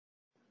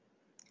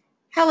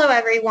Hello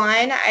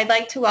everyone, I'd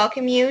like to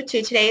welcome you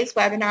to today's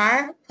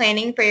webinar,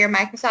 Planning for Your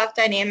Microsoft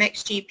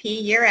Dynamics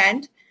GP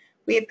Year-End.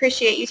 We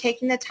appreciate you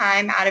taking the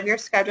time out of your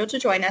schedule to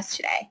join us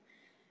today.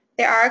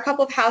 There are a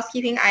couple of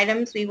housekeeping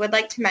items we would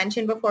like to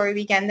mention before we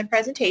begin the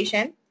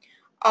presentation.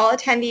 All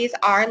attendees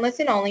are in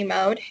listen-only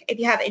mode. If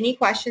you have any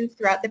questions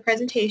throughout the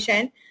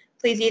presentation,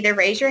 please either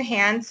raise your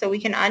hand so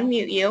we can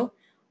unmute you,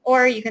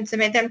 or you can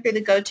submit them through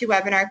the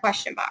GoToWebinar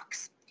question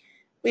box.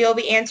 We will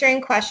be answering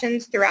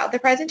questions throughout the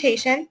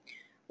presentation.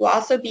 We'll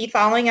also be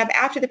following up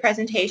after the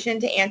presentation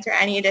to answer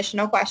any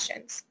additional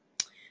questions.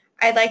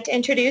 I'd like to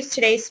introduce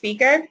today's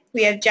speaker.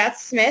 We have Jeff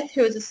Smith,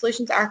 who is a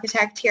Solutions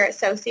Architect here at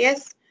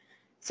Socius.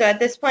 So at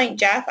this point,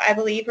 Jeff, I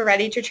believe we're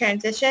ready to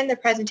transition the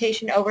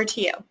presentation over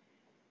to you.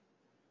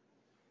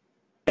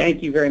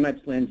 Thank you very much,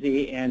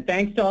 Lindsay, and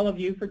thanks to all of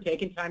you for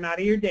taking time out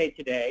of your day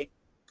today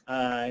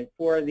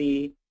for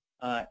the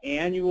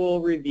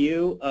annual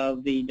review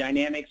of the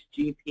Dynamics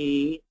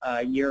GP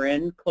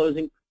year-end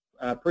closing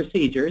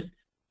procedures.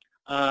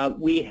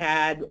 We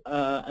had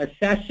a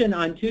session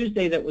on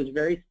Tuesday that was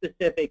very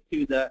specific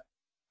to the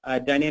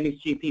Dynamics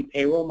GP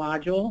payroll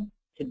module.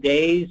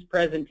 Today's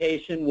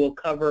presentation will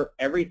cover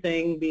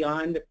everything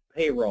beyond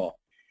payroll.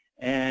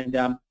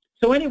 And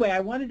so anyway,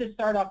 I wanted to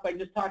start off by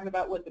just talking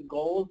about what the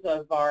goals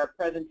of our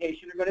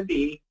presentation are going to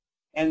be.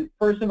 And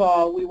first of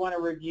all, we want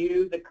to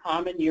review the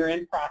common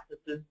year-end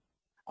processes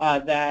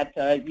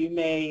that you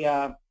may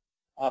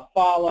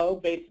follow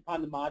based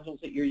upon the modules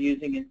that you're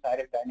using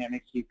inside of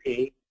Dynamics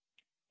GP.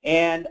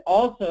 And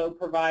also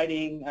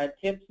providing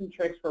tips and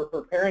tricks for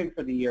preparing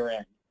for the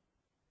year-end.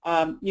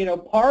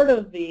 Part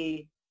of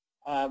the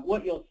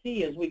what you'll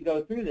see as we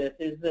go through this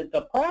is that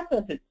the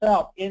process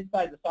itself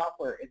inside the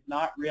software is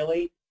not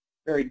really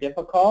very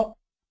difficult.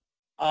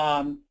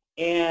 So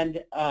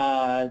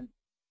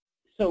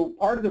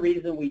part of the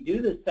reason we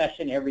do this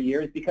session every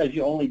year is because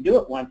you only do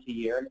it once a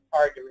year and it's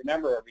hard to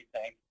remember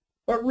everything.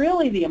 But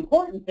really the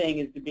important thing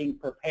is to being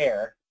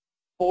prepared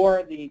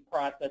for the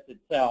process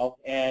itself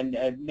and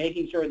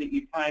making sure that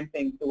you time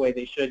things the way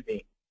they should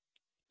be.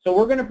 So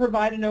we're going to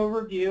provide an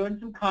overview and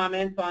some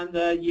comments on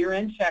the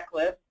year-end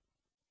checklist.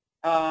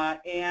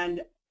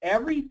 And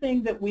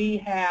everything that we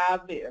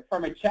have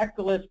from a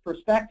checklist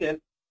perspective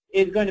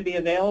is going to be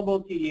available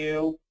to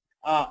you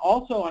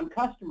also on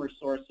Customer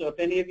Source. So if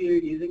any of you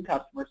are using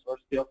Customer Source,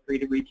 feel free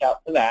to reach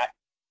out to that.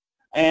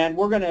 And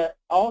we're going to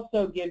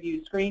also give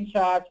you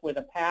screenshots with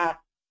a path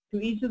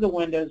to each of the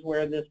windows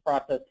where this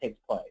process takes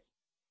place.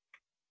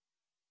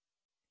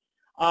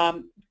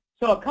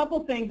 So a couple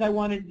things I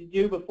wanted to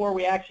do before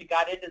we actually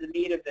got into the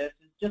meat of this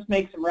is just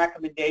make some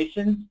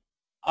recommendations.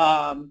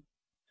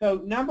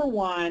 So number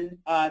one,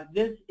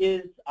 this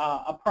is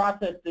a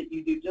process that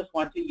you do just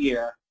once a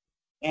year.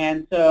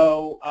 And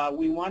so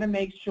we want to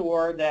make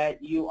sure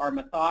that you are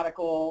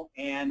methodical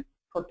and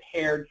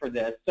prepared for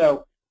this.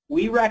 So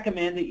we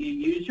recommend that you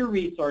use your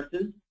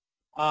resources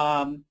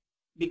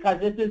because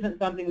this isn't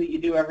something that you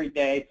do every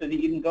day, so that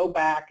you can go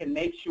back and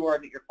make sure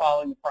that you're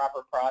following the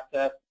proper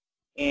process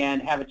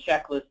and have a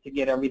checklist to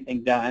get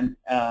everything done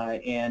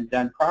and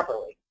done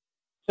properly.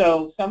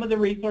 So some of the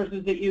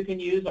resources that you can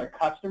use are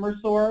Customer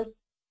Source.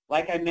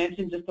 Like I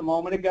mentioned just a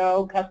moment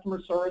ago,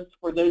 Customer Source,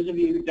 for those of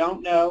you who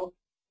don't know,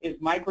 is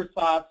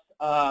Microsoft's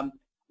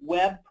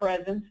web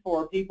presence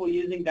for people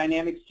using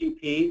Dynamics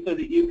GP so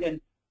that you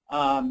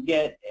can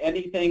get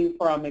anything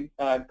from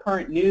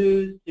current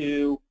news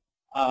to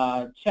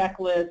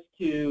checklists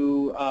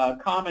to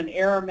common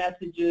error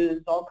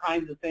messages, all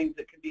kinds of things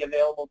that can be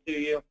available to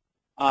you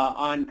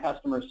on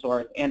Customer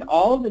Source. And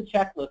all of the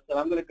checklists that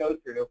I'm going to go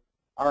through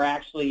are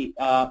actually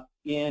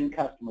in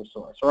Customer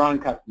Source or on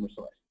Customer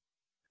Source.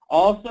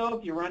 Also,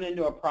 if you run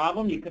into a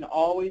problem, you can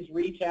always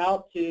reach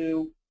out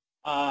to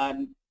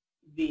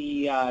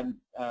the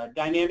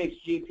Dynamics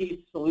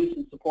GP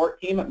Solution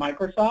Support team at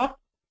Microsoft.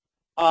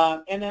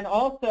 And then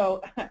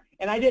also,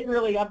 and I didn't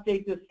really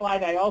update this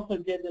slide, I also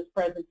did this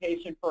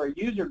presentation for a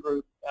user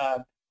group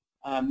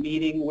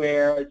meeting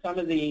where some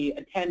of the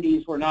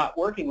attendees were not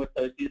working with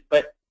Socius,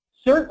 but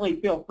certainly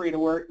feel free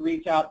to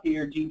reach out to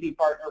your GP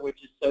partner, which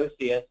is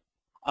Socius,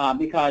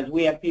 because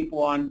we have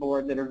people on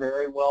board that are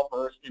very well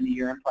versed in the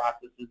year-end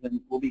processes, and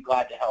we'll be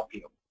glad to help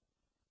you.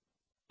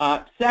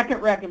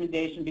 Second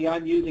recommendation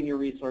beyond using your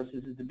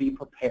resources is to be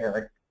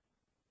prepared.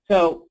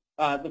 So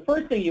the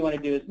first thing you want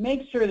to do is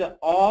make sure that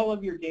all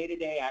of your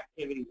day-to-day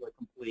activities are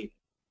completed.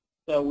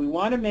 So we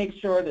want to make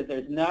sure that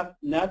there's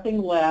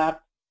nothing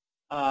left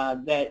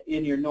that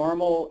in your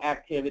normal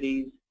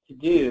activities to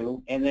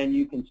do, and then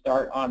you can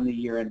start on the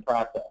year-end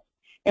process.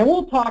 And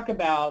we'll talk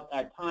about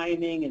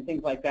timing and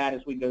things like that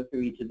as we go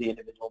through each of the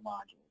individual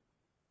modules.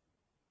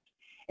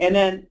 And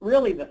then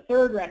really the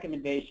third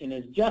recommendation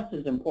is just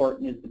as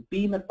important, is to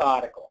be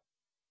methodical.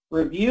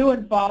 Review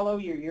and follow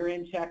your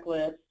year-end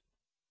checklist.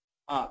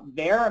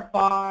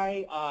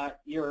 Verify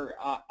your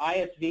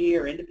ISV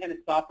or independent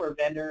software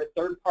vendor,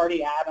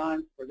 third-party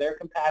add-ons for their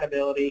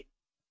compatibility.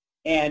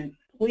 And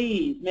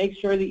please make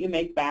sure that you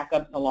make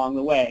backups along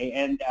the way.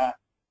 And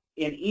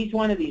in each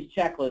one of these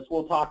checklists,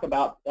 we'll talk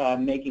about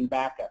making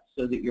backups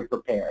so that you're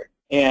prepared.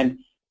 And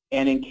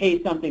And in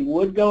case something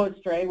would go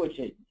astray, which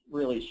it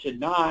really should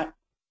not,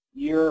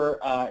 you're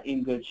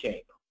in good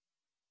shape.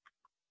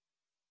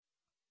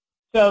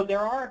 So there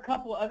are a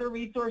couple other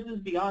resources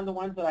beyond the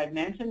ones that I've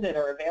mentioned that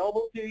are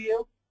available to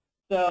you.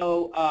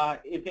 So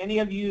if any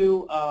of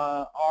you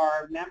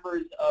are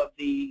members of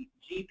the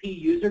GP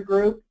user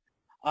group,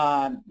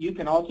 you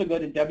can also go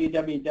to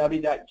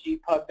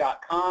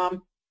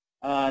www.gpug.com.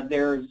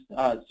 There's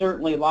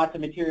certainly lots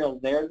of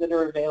materials there that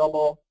are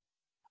available.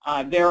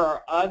 There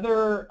are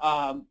other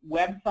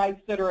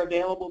websites that are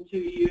available to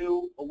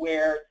you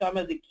where some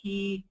of the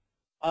key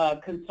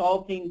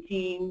consulting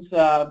teams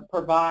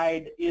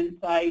provide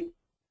insights.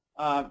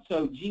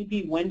 So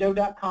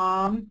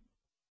gpwindow.com,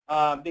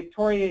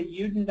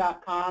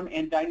 victoriauden.com,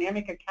 and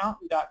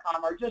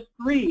dynamicaccountant.com are just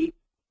three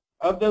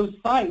of those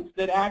sites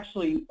that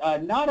actually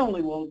not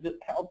only will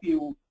help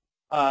you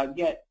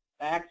get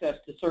access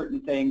to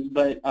certain things,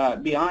 but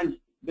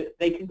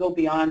they can go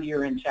beyond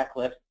year-end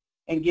checklist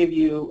and give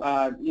you,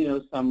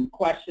 some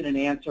question and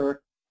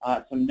answer,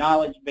 some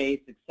knowledge base,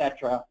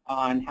 etc.,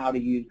 on how to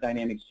use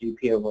Dynamics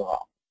GP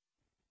overall.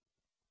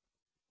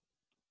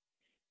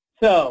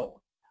 So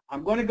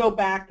I'm going to go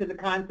back to the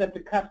concept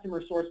of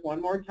customer source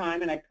one more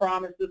time, and I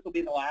promise this will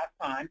be the last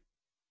time.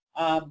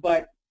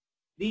 But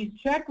these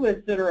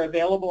checklists that are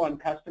available on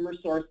customer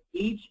source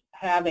each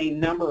have a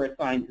number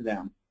assigned to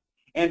them.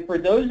 And for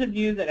those of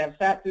you that have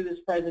sat through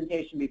this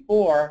presentation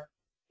before,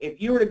 if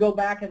you were to go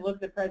back and look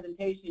at the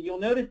presentation, you'll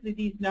notice that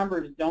these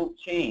numbers don't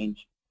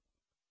change.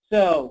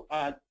 So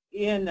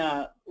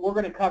we're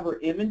going to cover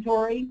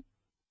inventory,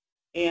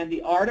 and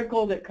the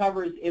article that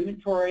covers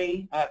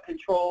inventory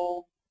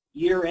control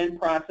year-end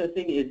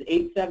processing is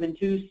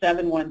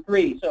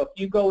 872713. So if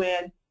you go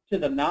in to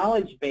the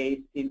knowledge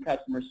base in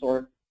customer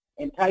source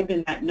and type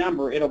in that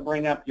number, it'll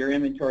bring up your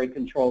inventory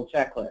control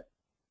checklist.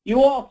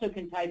 You also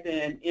can type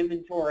in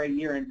inventory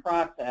year-end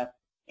process,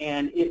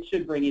 and it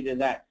should bring you to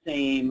that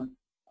same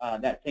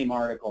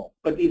article.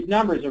 But these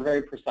numbers are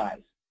very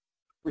precise.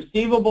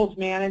 Receivables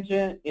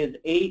Management is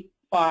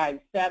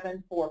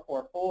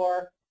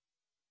 857444.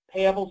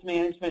 Payables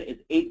Management is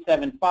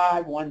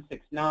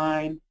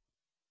 875169.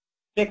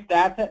 Fixed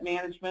Asset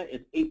Management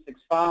is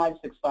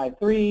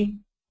 865653.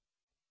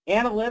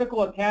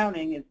 Analytical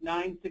Accounting is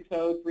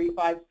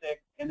 960356,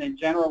 and then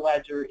General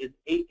Ledger is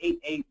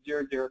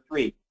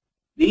 888003.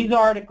 These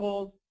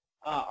articles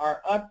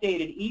are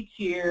updated each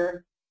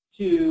year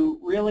to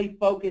really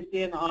focus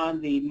in on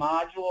the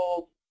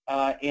modules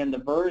and the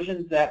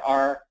versions that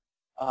are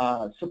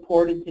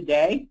supported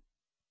today.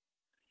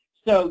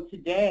 So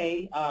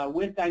today,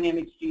 with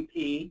Dynamics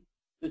GP,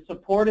 the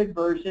supported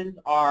versions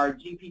are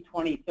GP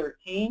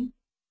 2013,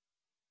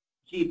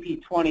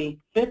 GP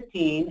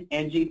 2015,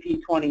 and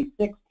GP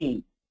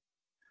 2016.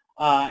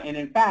 And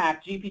in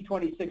fact, GP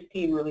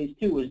 2016 Release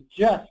 2 was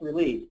just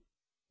released.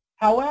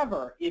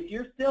 However, if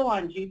you're still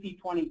on GP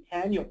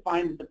 2010, you'll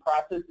find that the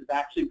process is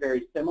actually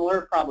very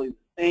similar, probably the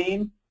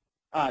same.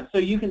 So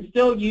you can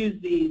still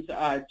use these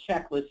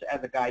checklists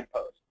as a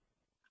guidepost.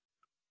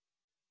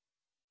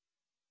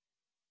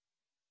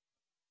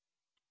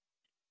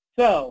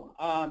 So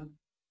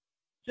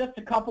just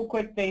a couple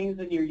quick things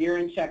in your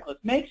year-end checklist.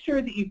 Make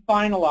sure that you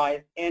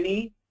finalize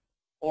any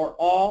or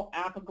all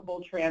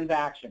applicable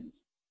transactions.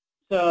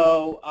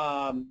 So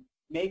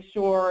make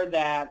sure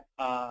that,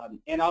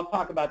 and I'll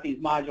talk about these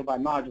module by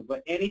module,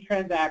 but any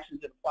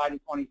transactions that apply to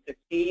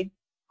 2016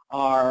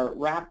 are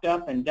wrapped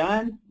up and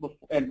done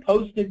and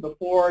posted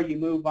before you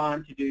move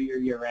on to do your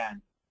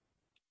year-end.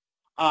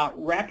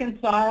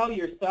 Reconcile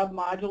your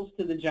sub-modules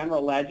to the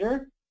general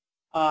ledger.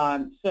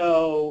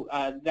 So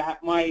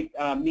that might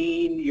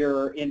mean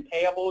you're in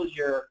payables,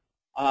 your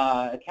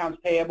accounts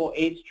payable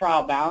age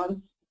trial balance,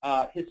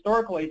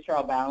 historical age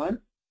trial balance.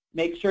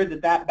 Make sure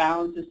that that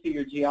balances to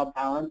your GL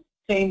balance.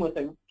 Same with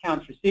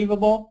accounts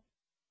receivable.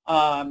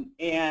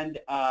 And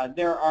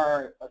there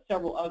are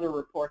several other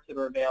reports that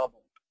are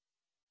available.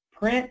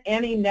 Print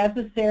any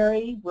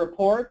necessary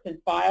reports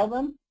and file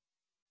them.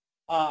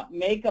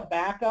 Make a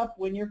backup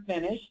when you're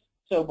finished.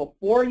 So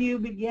before you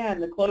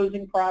begin the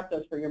closing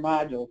process for your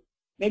modules,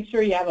 make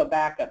sure you have a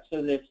backup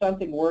so that if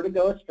something were to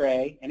go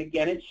astray, and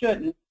again it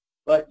shouldn't,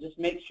 but just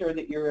make sure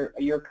that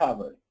you're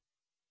covered.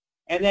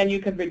 And then you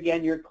can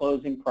begin your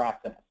closing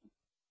process.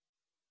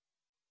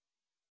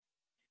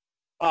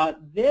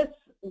 This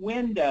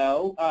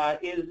window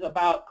is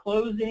about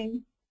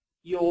closing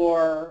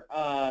your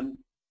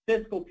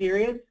fiscal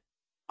periods.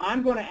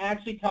 I'm going to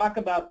actually talk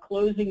about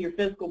closing your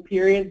fiscal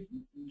periods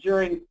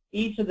during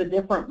each of the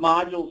different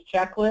modules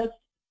checklists.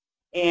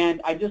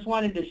 And I just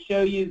wanted to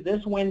show you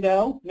this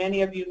window.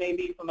 Many of you may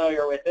be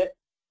familiar with it.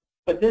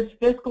 But this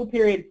fiscal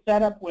period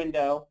setup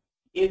window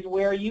is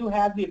where you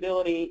have the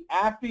ability,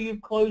 after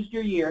you've closed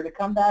your year, to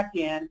come back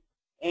in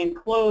and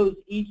close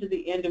each of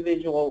the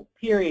individual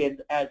periods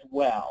as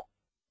well.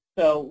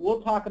 So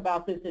we'll talk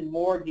about this in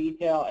more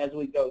detail as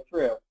we go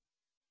through.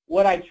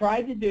 What I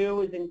tried to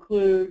do is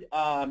include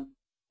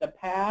the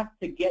path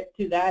to get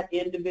to that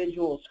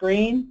individual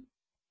screen.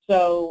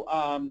 So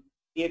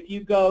if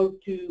you go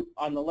to,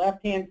 on the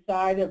left-hand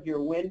side of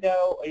your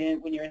window,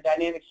 and when you're in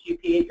Dynamics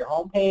GP at your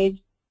home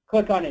page,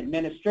 click on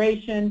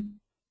Administration,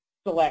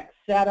 select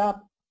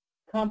Setup,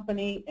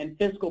 Company, and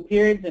Fiscal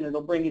Periods, and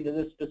it'll bring you to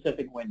this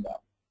specific window.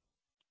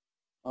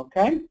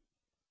 Okay?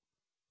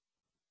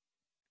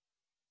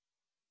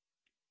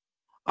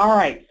 All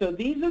right, so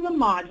these are the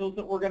modules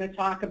that we're going to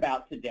talk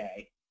about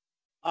today.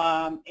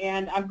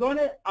 And I'm going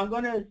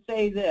to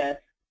say this.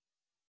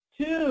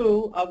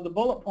 2 of the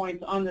bullet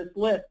points on this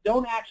list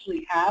don't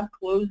actually have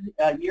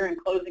year-end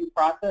closing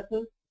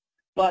processes,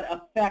 but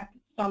affect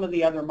some of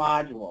the other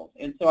modules.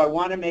 And so I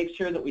want to make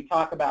sure that we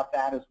talk about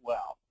that as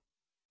well.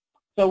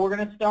 So we're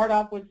going to start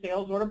off with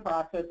sales order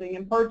processing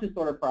and purchase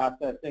order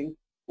processing.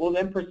 We'll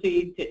then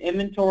proceed to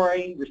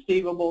inventory,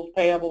 receivables,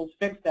 payables,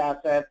 fixed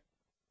assets,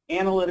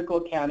 analytical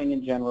accounting,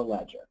 and general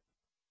ledger.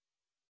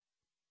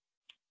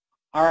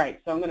 All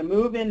right, so I'm going to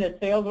move into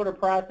sales order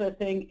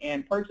processing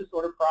and purchase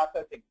order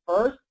processing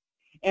first.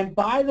 And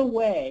by the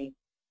way,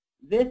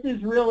 this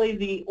is really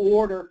the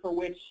order for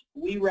which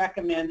we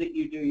recommend that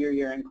you do your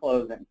year-end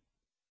closing.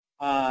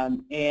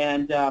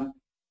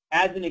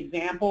 As an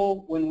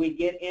example, when we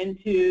get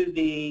into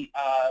the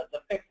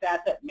fixed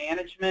asset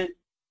management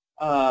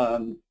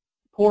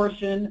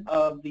portion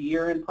of the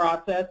year-end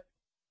process,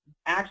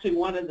 actually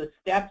one of the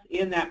steps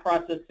in that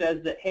process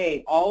says that,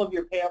 hey, all of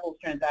your payables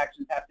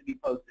transactions have to be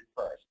posted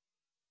first.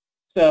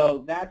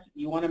 So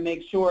you want to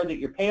make sure that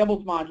your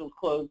payables module is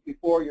closed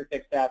before your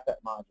fixed asset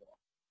module.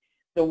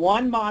 The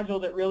one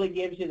module that really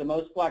gives you the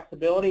most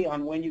flexibility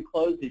on when you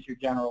close is your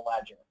general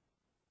ledger.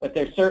 But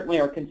there certainly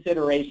are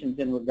considerations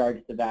in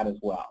regards to that as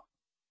well.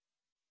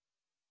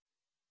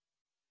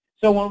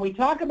 So when we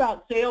talk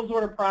about sales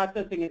order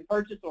processing and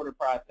purchase order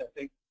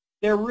processing,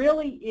 there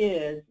really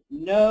is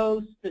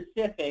no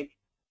specific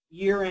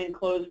year-end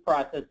close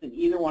process in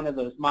either one of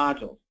those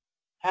modules.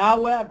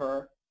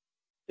 However,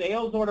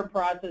 sales order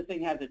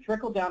processing has a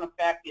trickle-down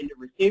effect into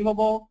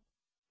receivable.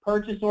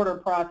 Purchase order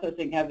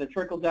processing has a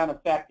trickle-down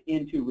effect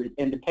into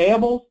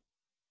payables.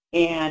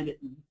 And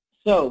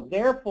so,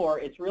 therefore,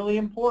 it's really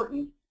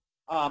important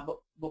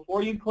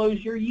before you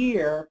close your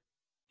year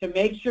to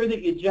make sure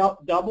that you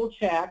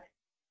double-check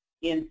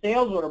in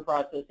sales order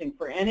processing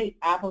for any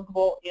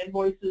applicable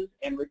invoices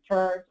and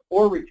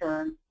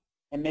returns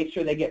and make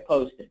sure they get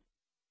posted.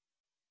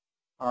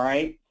 All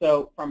right,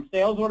 so from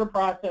sales order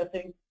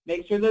processing,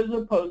 make sure those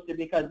are posted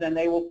because then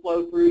they will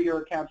flow through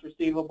your accounts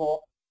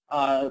receivable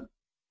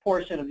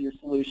portion of your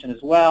solution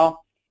as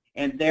well.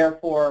 And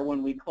therefore,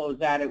 when we close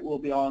that, it will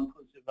be all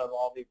inclusive of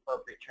all the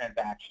appropriate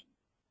transactions.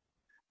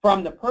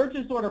 From the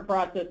purchase order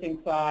processing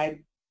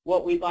side,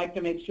 what we'd like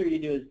to make sure you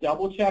do is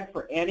double check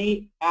for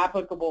any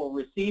applicable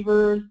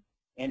receivers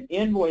and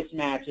invoice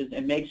matches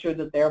and make sure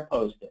that they're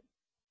posted.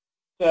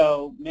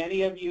 So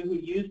many of you who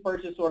use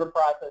purchase order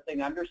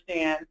processing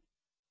understand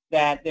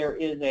that there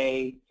is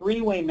a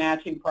 3-way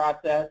matching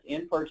process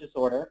in purchase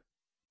order.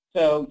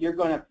 So you're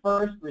going to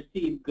first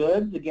receive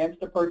goods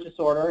against a purchase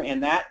order,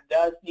 and that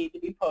does need to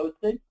be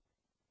posted.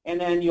 And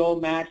then you'll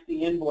match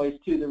the invoice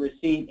to the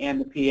receipt and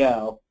the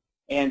PO.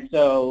 And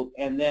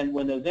then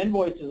when those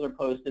invoices are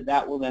posted,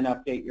 that will then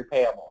update your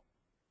payable.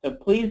 So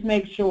please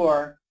make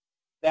sure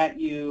that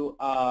you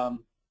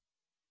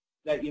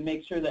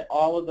make sure that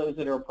all of those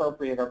that are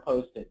appropriate are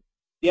posted.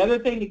 The other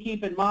thing to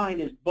keep in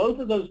mind is both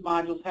of those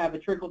modules have a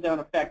trickle-down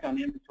effect on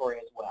inventory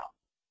as well.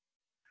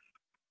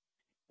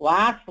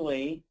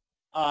 Lastly,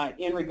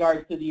 in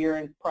regards to the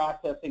year-end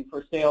processing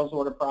for sales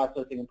order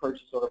processing and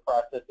purchase order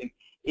processing,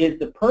 is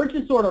the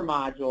purchase order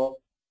module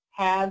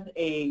has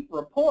a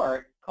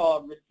report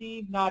called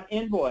Receive Not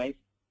Invoice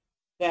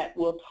that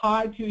will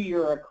tie to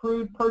your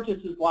accrued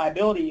purchases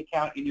liability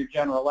account in your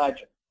general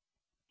ledger.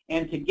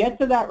 And to get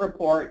to that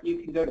report, you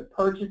can go to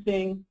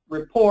Purchasing,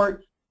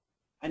 Reports,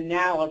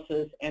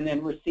 Analysis, and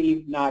then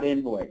Receive Not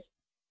Invoice.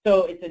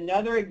 So it's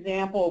another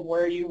example of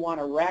where you want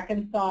to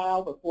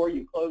reconcile before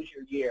you close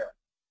your year.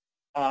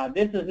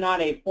 This is not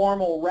a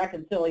formal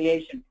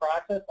reconciliation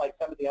process like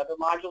some of the other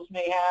modules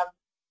may have,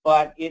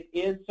 but it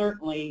is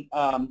certainly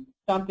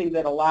something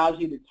that allows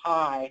you to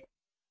tie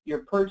your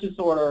purchase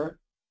order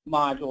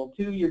module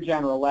to your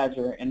general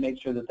ledger and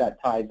make sure that that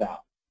ties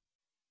out.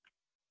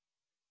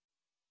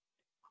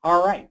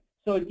 All right,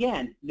 so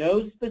again,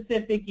 no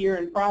specific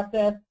year-end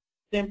process.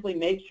 Simply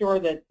make sure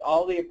that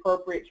all the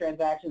appropriate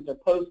transactions are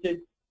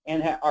posted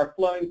and are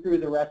flowing through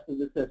the rest of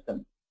the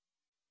system.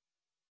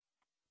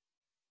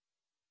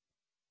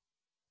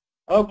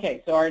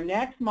 Okay, so our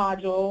next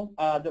module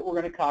that we're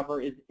going to cover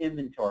is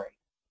inventory.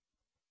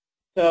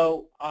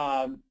 So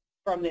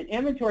from the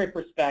inventory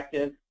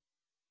perspective,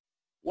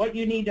 what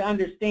you need to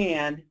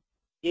understand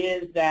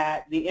is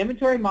that the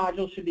inventory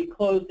module should be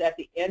closed at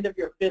the end of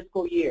your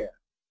fiscal year.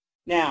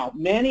 Now,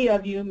 many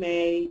of you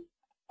may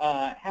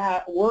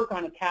work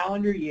on a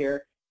calendar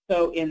year,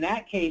 so in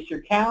that case, your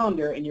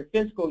calendar and your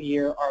fiscal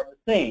year are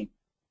the same.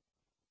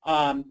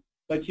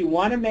 But you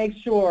want to make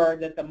sure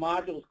that the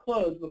module is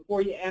closed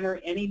before you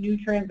enter any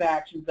new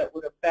transactions that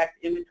would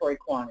affect inventory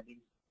quantities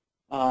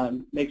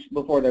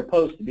before they're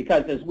posted.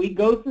 Because as we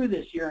go through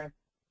this year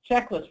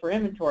checklist for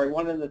inventory,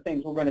 one of the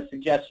things we're going to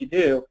suggest you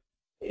do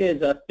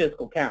is a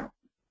fiscal count.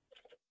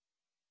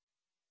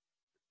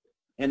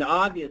 And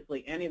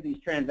obviously, any of these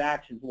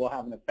transactions will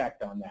have an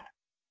effect on that.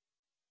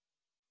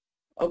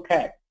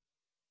 Okay.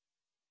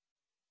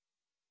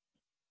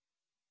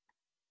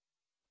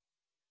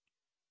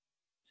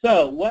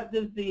 So what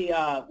does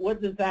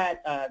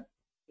that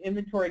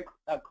inventory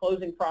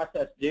closing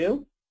process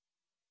do?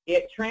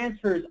 It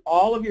transfers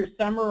all of your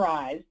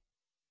summarized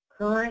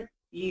current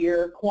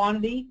year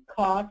quantity,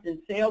 cost, and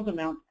sales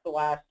amounts to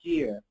last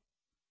year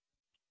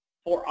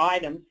for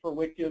items for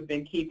which you have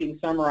been keeping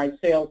summarized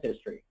sales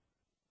history.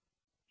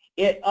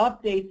 It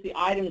updates the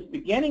item's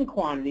beginning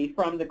quantity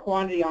from the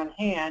quantity on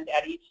hand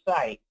at each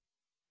site,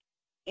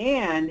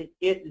 and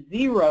it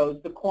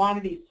zeroes the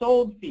quantity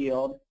sold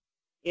field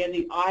in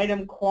the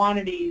item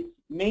quantities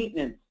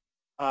maintenance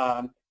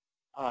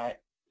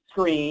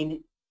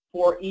screen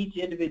for each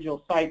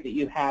individual site that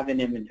you have in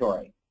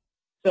inventory.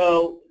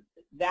 So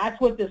that's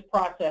what this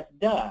process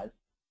does.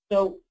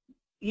 So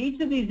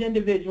each of these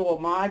individual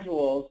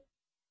modules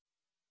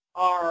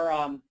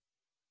are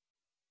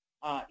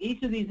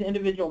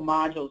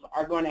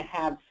going to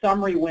have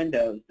summary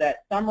windows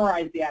that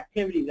summarize the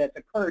activity that's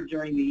occurred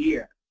during the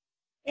year.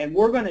 And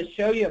we're going to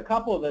show you a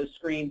couple of those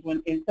screens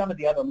in some of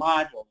the other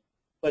modules,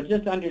 but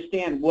just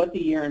understand what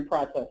the year-end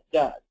process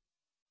does.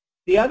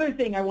 The other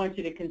thing I want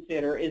you to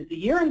consider is the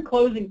year-end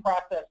closing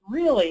process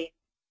really,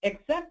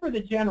 except for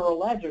the general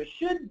ledger,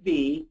 should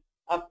be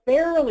a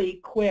fairly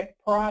quick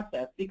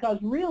process, because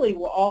really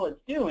all it's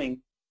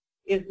doing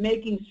is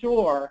making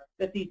sure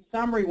that these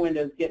summary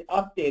windows get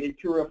updated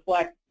to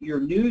reflect your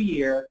new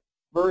year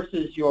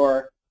versus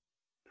your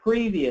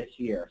previous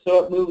year.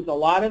 So it moves a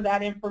lot of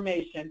that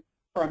information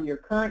from your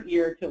current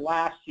year to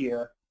last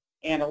year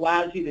and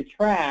allows you to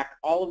track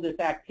all of this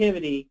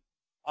activity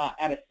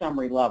at a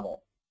summary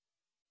level.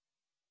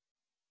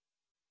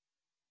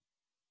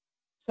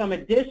 Some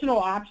additional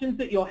options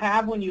that you'll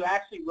have when you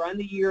actually run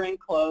the year-end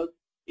close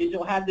is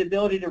you'll have the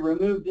ability to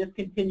remove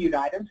discontinued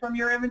items from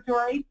your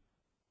inventory.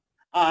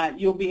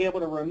 You'll be able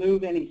to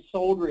remove any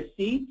sold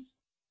receipts.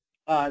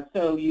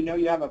 So you know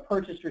you have a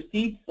purchase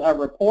receipts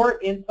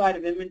report inside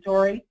of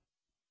inventory.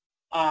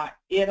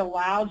 It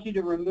allows you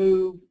to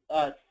remove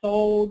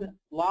sold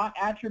lot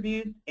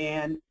attributes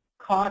and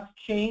cost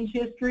change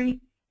history,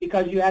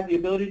 because you have the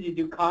ability to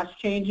do cost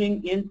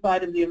changing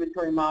inside of the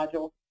inventory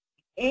module.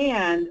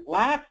 And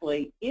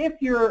lastly, if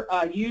you're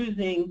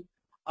using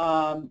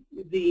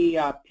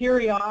the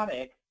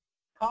periodic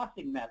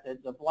costing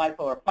methods of LIFO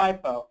or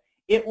FIFO,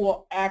 it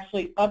will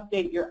actually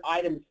update your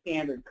item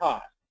standard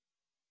cost.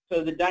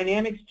 So the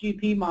Dynamics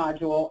GP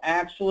module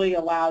actually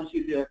allows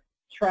you to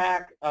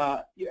track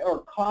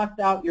or cost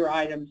out your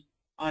items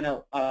on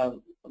a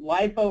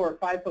LIFO or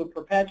FIFO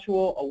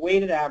perpetual, a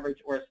weighted average,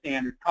 or a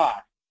standard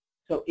cost.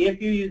 So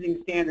if you're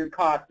using standard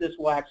cost, this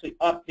will actually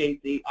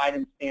update the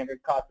item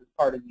standard cost as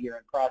part of the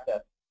year-end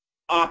process,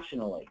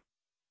 optionally.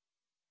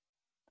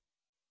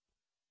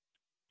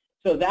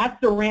 So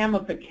that's the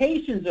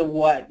ramifications of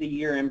what the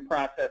year-end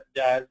process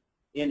does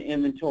in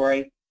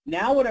inventory.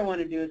 Now what I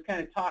want to do is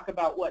kind of talk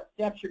about what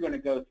steps you're going to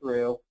go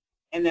through.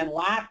 And then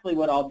lastly,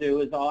 what I'll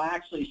do is I'll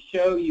actually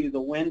show you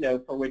the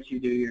window for which you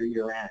do your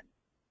year-end.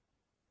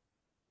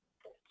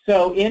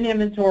 So in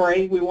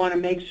inventory, we want to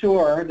make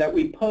sure that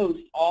we post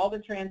all the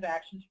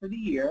transactions for the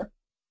year.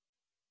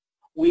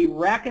 We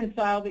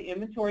reconcile the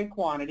inventory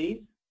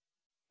quantities.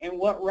 And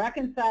what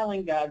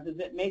reconciling does is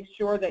it makes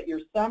sure that your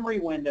summary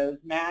windows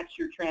match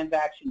your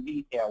transaction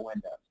detail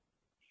windows.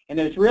 And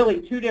there's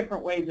really two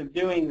different ways of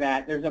doing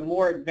that. There's a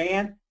more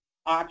advanced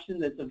option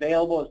that's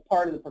available as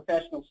part of the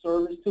Professional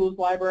Service Tools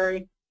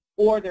library,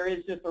 or there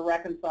is just a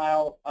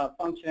reconcile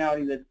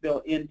functionality that's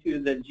built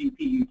into the GP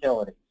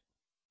utility.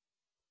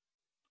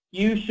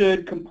 You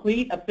should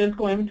complete a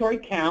physical inventory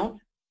count,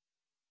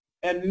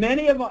 and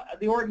many of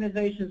the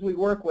organizations we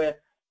work with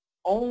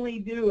only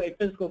do a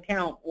physical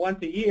count once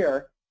a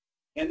year,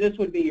 and this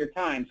would be your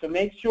time. So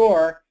make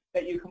sure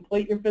that you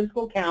complete your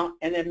physical count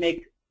and then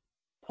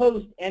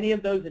post any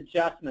of those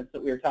adjustments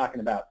that we were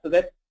talking about. So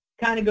that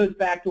kind of goes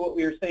back to what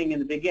we were saying in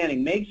the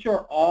beginning. Make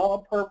sure all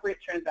appropriate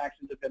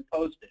transactions have been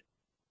posted.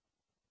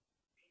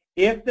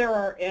 If there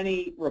are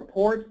any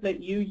reports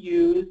that you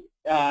use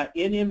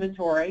in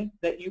inventory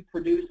that you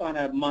produce on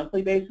a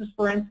monthly basis,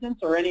 for instance,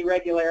 or any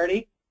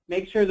regularity,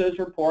 make sure those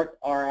reports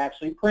are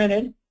actually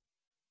printed,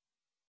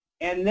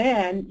 and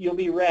then you'll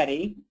be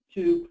ready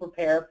to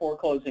prepare for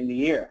closing the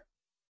year.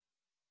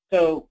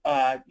 So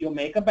you'll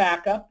make a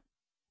backup,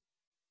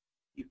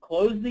 you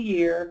close the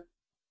year,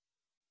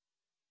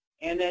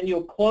 and then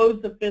you'll close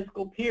the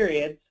fiscal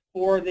periods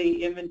for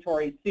the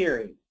inventory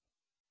series.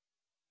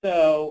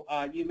 So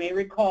you may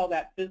recall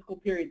that fiscal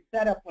period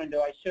setup window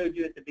I showed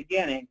you at the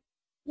beginning.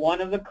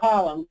 One of the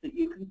columns that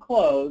you can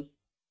close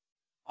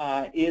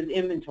is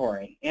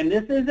inventory. And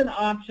this is an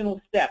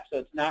optional step, so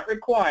it's not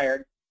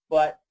required,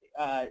 but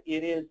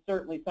it is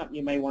certainly something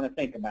you may want to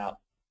think about.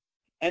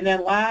 And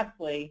then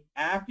lastly,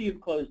 after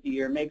you've closed the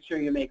year, make sure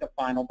you make a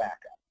final backup.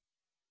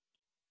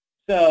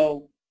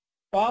 So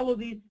follow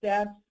these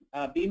steps.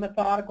 be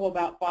methodical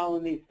about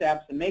following these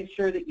steps and make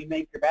sure that you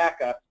make your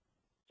backups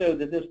so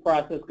that this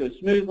process goes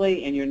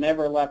smoothly and you're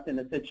never left in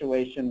a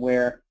situation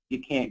where you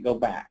can't go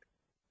back.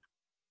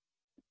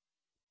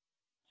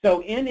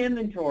 So in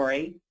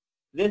inventory,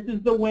 this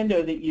is the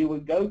window that you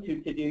would go to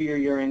do your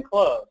year-end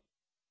close.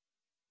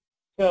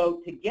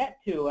 So to get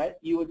to it,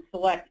 you would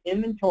select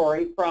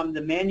inventory from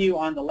the menu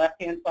on the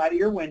left-hand side of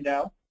your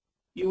window.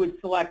 You would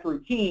select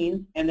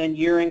routines and then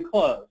year-end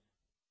close.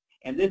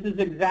 And this is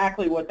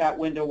exactly what that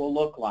window will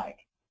look like.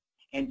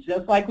 And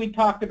just like we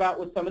talked about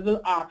with some of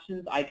the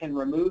options, I can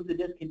remove the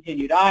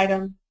discontinued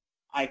items.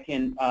 I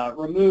can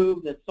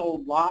remove the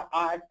sold lot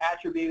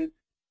attributes.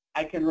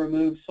 I can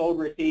remove sold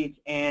receipts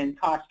and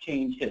cost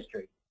change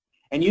history.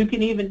 And you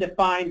can even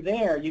define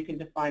there, you can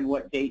define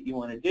what date you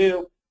want to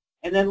do.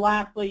 And then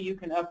lastly, you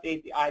can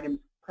update the item's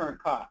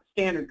current cost,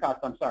 standard cost,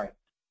 I'm sorry.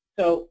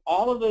 So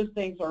all of those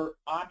things are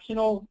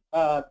optional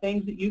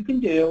things that you can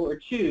do or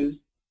choose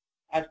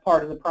as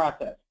part of the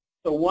process.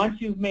 So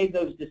once you've made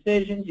those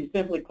decisions, you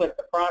simply click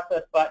the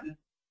process button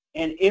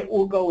and it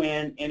will go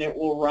in and it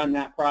will run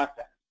that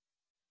process.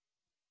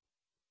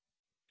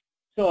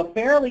 So a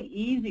fairly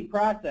easy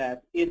process.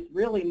 It's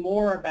really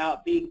more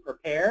about being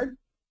prepared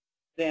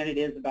than it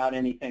is about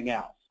anything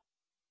else.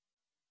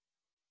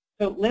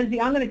 So Lindsay,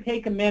 I'm going to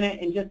take a minute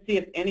and just see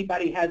if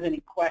anybody has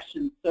any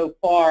questions so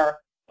far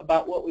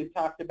about what we've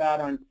talked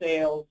about on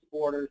sales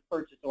orders,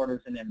 purchase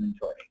orders, and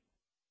inventory.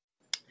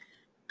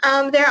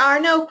 There are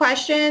no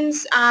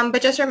questions,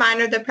 but just a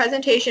reminder, the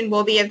presentation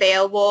will be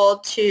available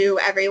to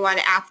everyone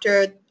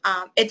after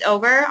it's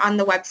over on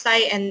the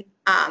website, and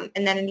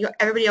then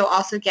everybody will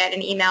also get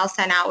an email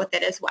sent out with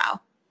it as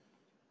well.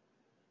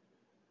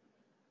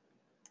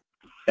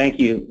 Thank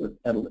you,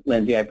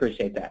 Lindsay. I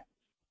appreciate that.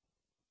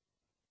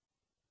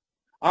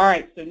 All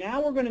right, so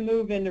now we're going to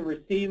move into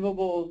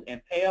receivables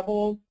and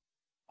payables.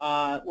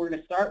 We're going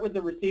to start with the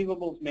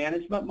Receivables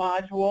Management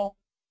module.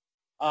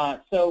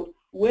 So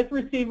with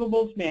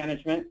Receivables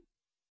Management,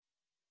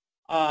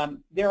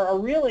 there are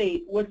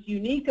really, what's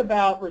unique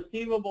about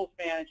Receivables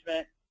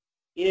Management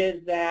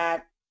is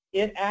that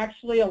it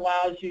actually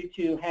allows you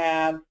to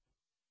have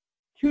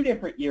two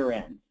different year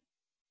ends.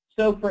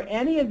 So for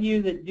any of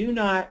you that do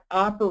not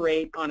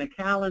operate on a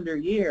calendar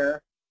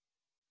year,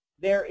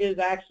 there is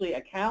actually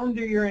a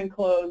calendar year end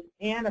close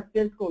and a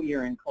fiscal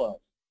year end close.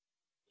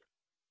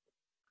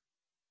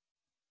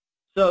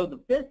 So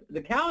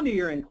the calendar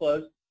year end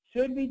close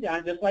should be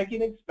done just like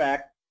you'd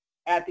expect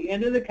at the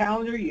end of the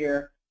calendar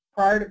year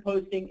prior to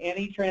posting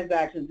any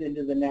transactions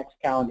into the next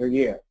calendar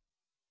year.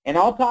 And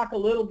I'll talk a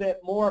little bit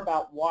more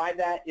about why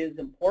that is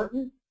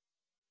important.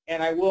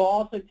 And I will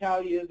also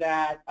tell you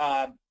that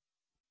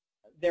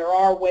there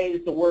are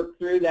ways to work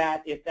through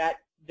that if that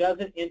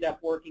doesn't end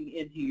up working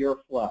into your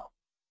flow.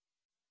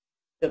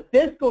 The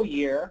fiscal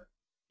year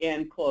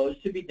end close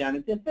should be done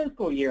at the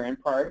fiscal year end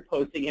prior to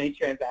posting any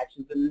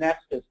transactions in the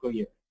next fiscal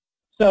year.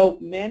 So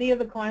many of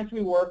the clients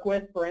we work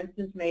with, for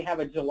instance, may have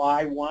a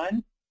July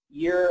 1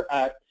 year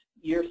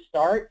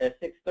start, a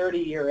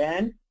 6/30 year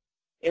end,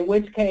 in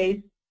which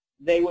case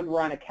they would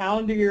run a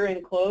calendar year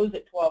end close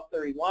at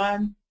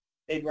 12/31.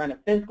 They'd run a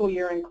fiscal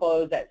year end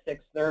close at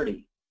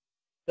 6/30.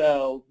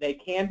 So they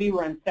can be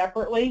run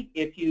separately.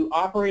 If you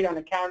operate on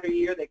a calendar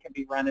year, they can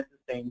be run at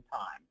the same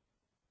time.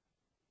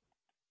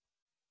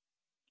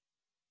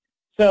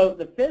 So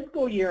the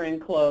fiscal year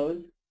end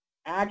close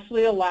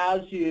actually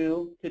allows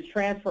you to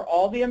transfer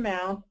all the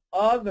amounts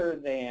other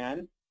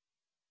than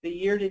the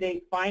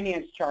year-to-date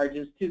finance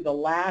charges to the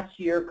last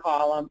year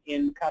column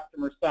in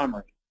customer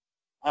summary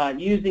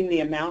using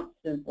the amount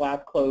since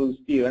last close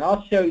view. And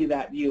I'll show you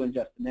that view in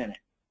just a minute.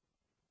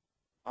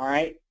 All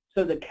right.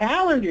 So the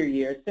calendar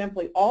year,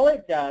 simply all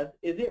it does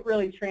is it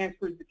really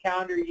transfers the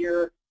calendar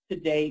year to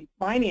date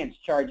finance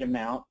charge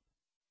amount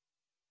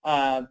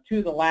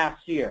to the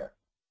last year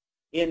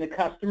in the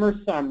customer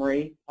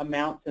summary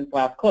amount since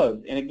last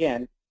close. And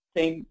again,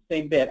 same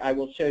bit, I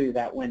will show you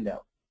that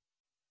window.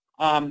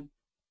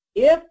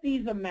 If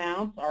these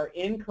amounts are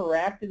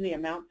incorrect in the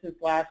amount since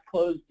last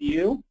close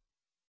view,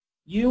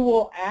 you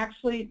will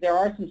actually, there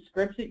are some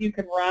scripts that you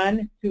can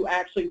run to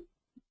actually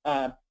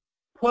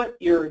put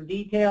your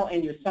detail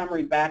and your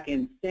summary back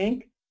in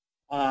sync.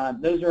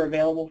 Those are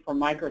available from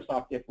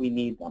Microsoft if we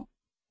need them.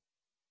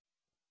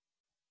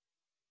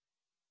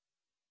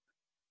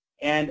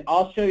 And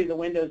I'll show you the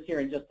windows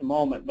here in just a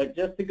moment, but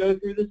just to go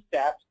through the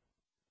steps,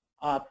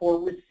 for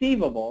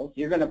receivables,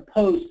 you're going to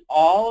post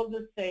all of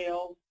the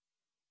sales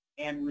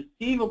and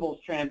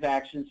receivables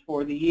transactions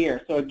for the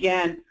year. So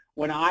again,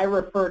 when I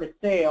refer to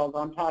sales,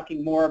 I'm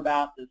talking more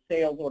about the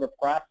sales order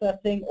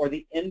processing or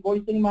the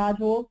invoicing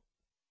modules.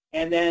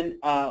 And then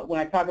when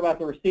I talk about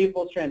the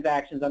receivables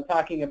transactions, I'm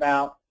talking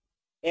about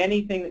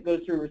anything that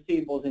goes through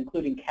receivables,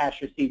 including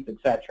cash receipts,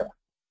 etc.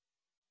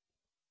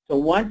 So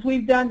once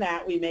we've done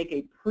that, we make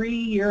a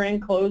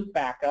pre-year-end close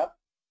backup.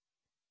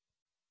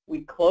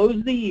 We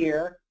close the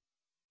year,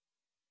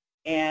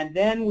 and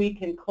then we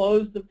can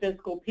close the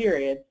fiscal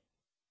period,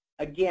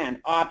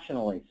 again,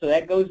 optionally. So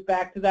that goes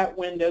back to that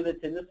window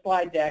that's in the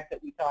slide deck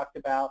that we talked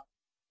about.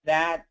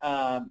 that,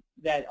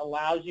 that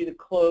allows you to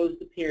close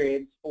the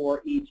periods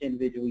for each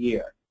individual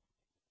year.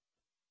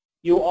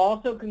 You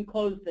also can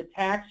close the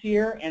tax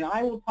year, and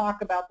I will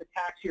talk about the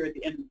tax year at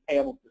the end of the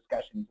payables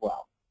discussion as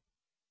well.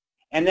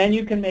 And then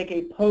you can make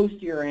a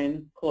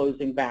post-year-end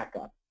closing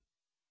backup.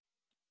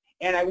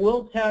 And I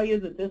will tell you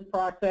that this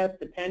process,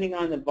 depending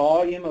on the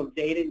volume of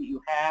data that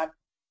you have,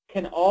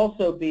 can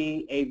also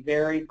be a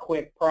very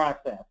quick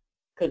process,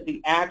 because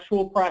the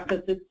actual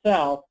process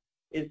itself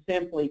is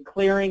simply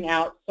clearing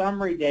out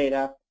summary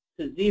data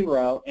to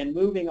 0 and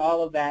moving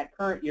all of that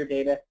current year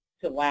data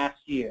to last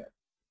year.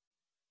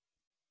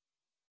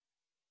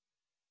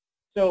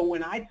 So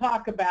when I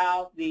talk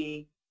about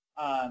the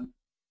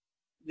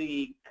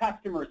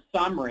customer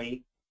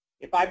summary,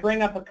 if I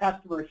bring up a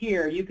customer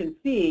here, you can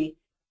see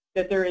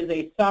that there is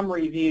a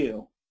summary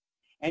view.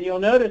 And you'll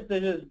notice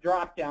there's a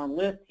drop-down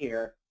list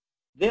here.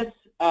 This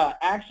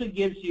actually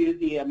gives you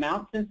the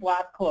amount since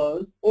last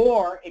close,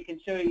 or it can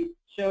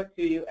show it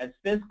to you as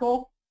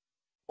fiscal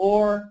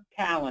or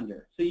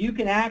calendar. So you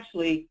can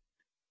actually,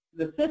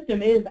 the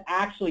system is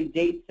actually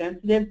date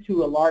sensitive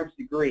to a large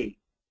degree.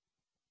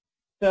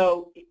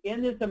 So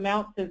in this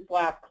amount since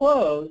last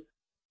close,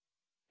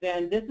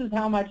 then this is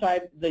how much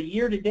the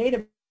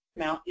year-to-date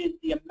amount is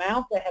the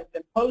amount that has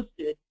been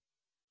posted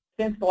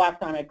since the last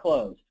time I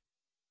closed.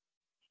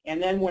 And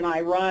then when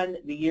I run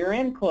the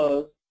year-end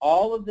close,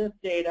 all of this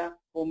data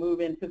will move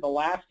into the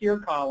last year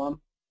column,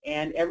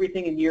 and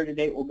everything in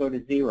year-to-date will go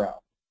to 0.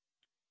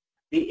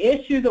 The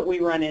issue that we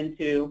run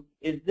into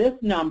is this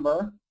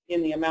number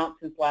in the amount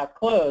since last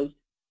closed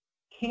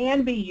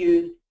can be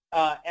used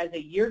as a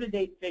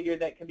year-to-date figure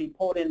that can be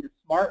pulled into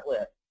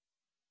SmartList.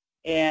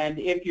 And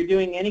if you're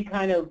doing any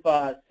kind of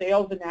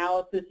sales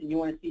analysis and you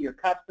want to see your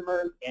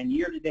customers and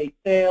year-to-date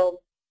sales,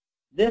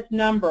 this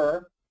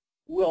number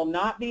will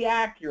not be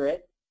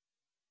accurate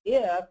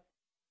if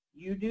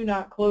you do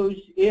not close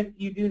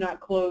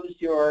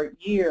your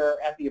year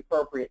at the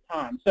appropriate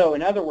time. So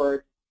in other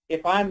words,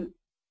 if I'm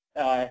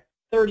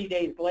 30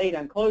 days late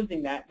on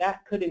closing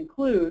that could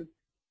include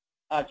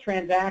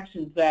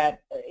transactions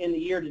that in the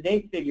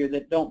year-to-date figure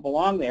that don't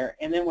belong there.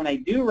 And then when I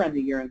do run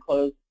the year-end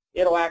close,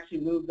 it'll actually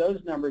move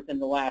those numbers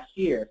into last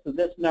year. So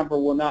this number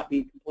will not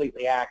be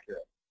completely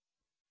accurate.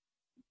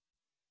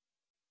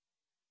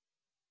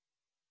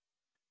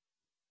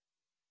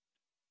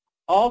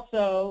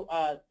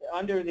 Also,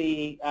 under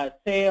the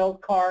sales,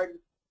 cards,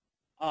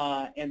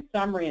 and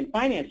summary and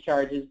finance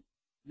charges,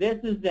 this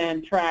is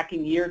then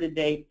tracking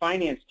year-to-date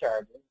finance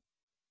charges.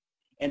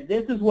 And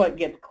this is what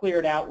gets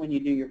cleared out when you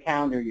do your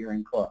calendar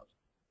year-end close.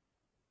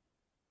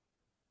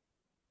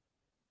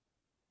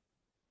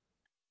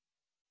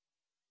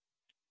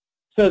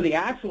 So the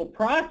actual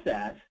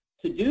process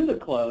to do the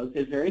close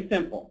is very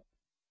simple.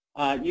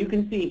 You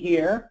can see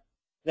here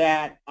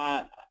that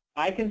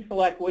I can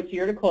select which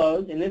year to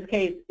close. In this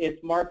case,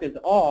 it's marked as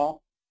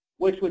all,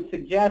 which would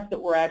suggest that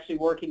we're actually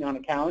working on a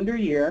calendar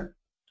year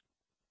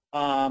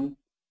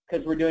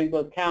because we're doing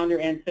both calendar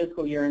and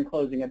fiscal year-end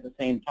closing at the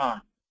same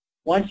time.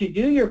 Once you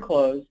do your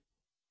close,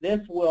 this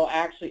will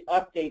actually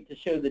update to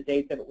show the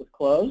date that it was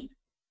closed.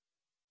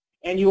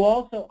 And you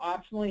also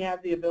optionally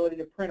have the ability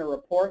to print a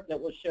report that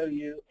will show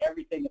you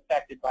everything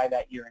affected by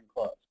that year-end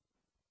close.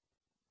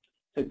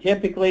 So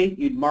typically,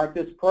 you'd mark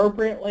this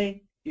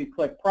appropriately, you'd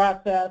click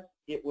process,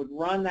 it would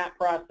run that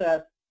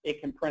process,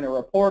 it can print a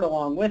report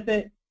along with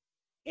it,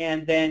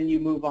 and then you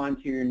move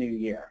on to your new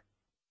year.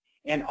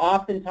 And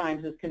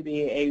oftentimes, this can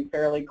be a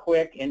fairly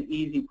quick and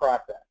easy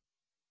process.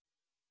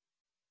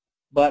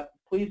 But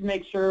please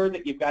make sure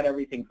that you've got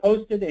everything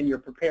posted and you're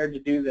prepared to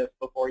do this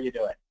before you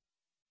do it.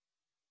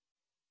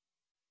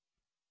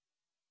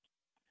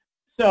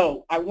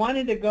 So I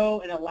wanted to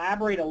go and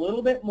elaborate a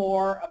little bit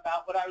more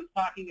about what I was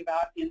talking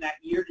about in that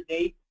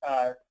year-to-date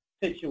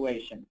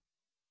situation.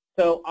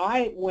 So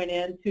I went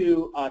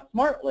into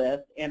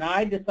SmartList and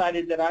I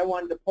decided that I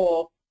wanted to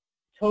pull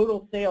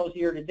total sales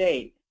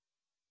year-to-date.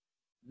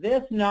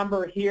 This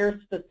number here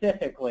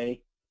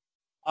specifically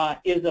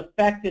is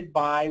affected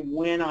by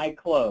when I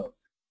close.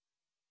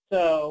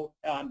 So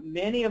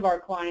many of our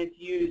clients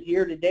use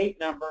year-to-date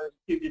numbers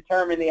to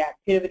determine the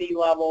activity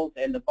levels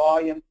and the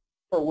volume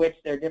for which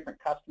their different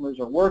customers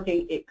are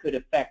working. It could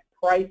affect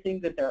pricing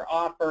that they're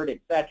offered,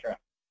 etc.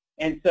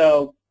 And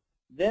so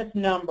this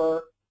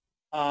number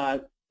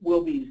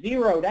will be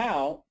zeroed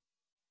out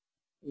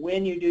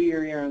when you do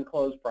your year-end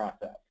close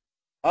process.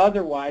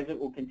 Otherwise, it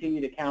will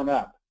continue to count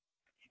up.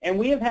 And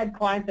we have had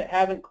clients that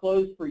haven't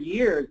closed for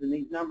years, and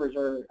these numbers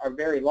are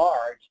very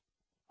large.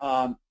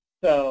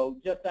 So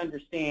just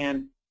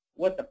understand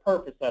what the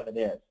purpose of it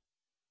is.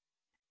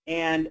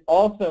 And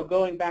also,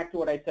 going back to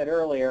what I said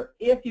earlier,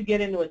 if you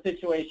get into a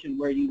situation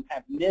where you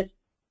have missed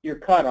your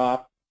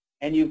cutoff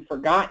and you've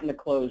forgotten to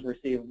close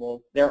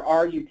receivables, there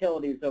are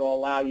utilities that will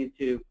allow you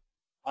to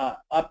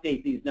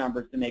update these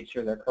numbers to make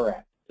sure they're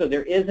correct. So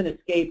there is an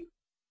escape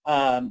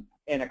and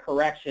a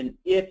correction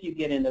if you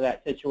get into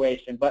that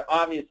situation. But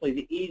obviously,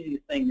 the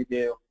easiest thing to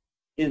do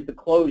is to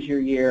close your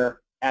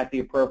year at the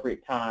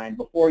appropriate time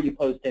before you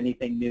post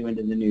anything new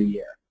into the new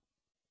year.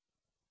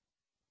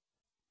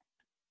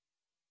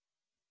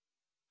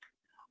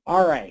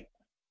 All right.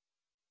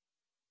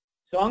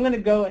 So I'm going to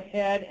go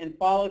ahead and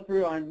follow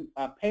through on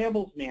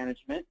Payables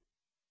Management.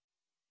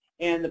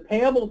 And the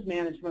Payables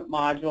Management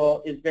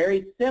module is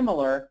very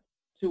similar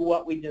to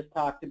what we just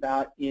talked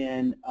about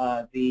in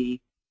the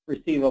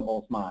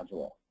Receivables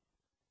module.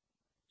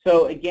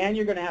 So again,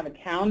 you're going to have a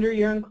calendar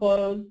year end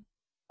close,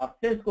 a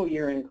fiscal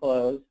year end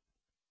close,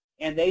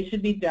 and they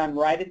should be done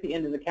right at the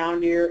end of the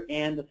calendar year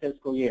and the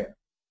fiscal year.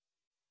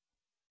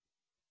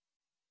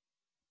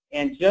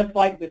 And just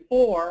like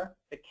before,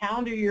 the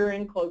calendar year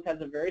end close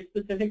has a very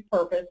specific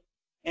purpose,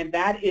 and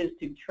that is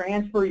to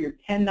transfer your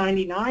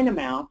 1099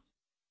 amounts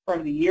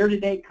from the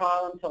year-to-date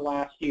column to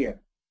last year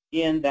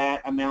in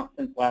that amount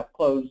since last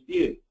close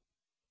view.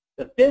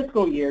 The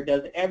fiscal year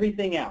does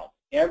everything else,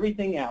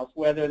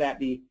 whether that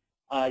be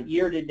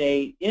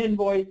year-to-date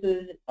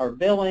invoices or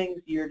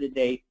billings,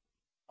 year-to-date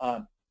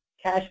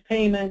cash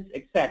payments,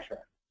 etc.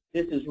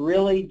 This is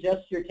really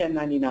just your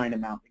 1099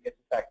 amount that gets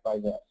affected by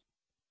this.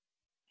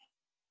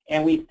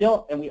 And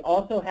we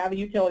also have a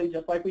utility,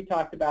 just like we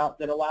talked about,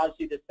 that allows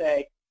you to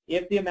say,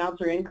 if the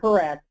amounts are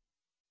incorrect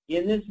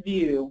in this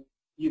view,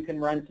 you can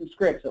run some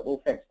scripts that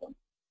will fix them.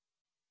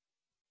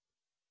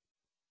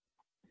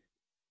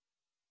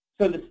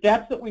 So the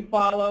steps that we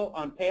follow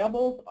on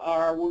payables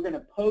are, we're going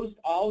to post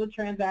all the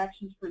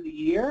transactions for the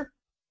year.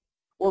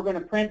 We're going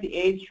to print the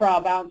age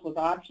trial balance with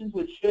options,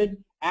 which should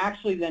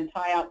actually then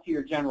tie out to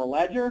your general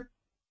ledger.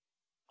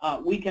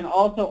 We can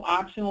also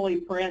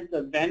optionally print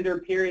the vendor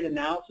period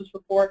analysis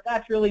report.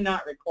 That's really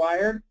not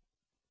required.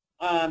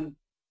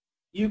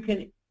 You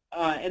can,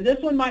 and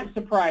this one might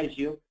surprise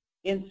you,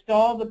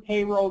 install the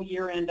payroll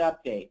year-end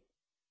update.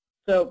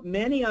 So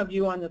many of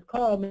you on this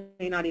call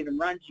may not even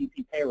run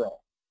GP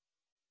payroll.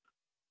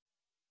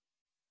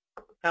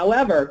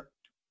 However,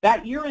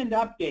 that year-end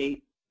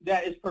update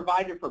that is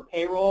provided for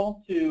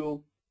payroll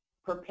to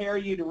prepare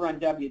you to run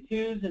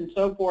W-2s and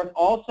so forth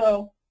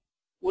also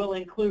will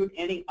include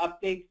any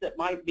updates that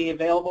might be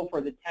available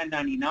for the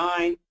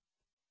 1099.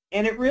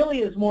 And it really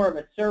is more of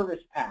a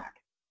service pack,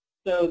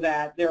 so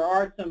that there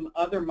are some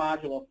other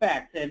module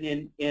effects.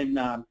 And in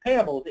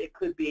payables, it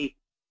could be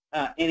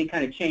any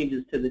kind of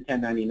changes to the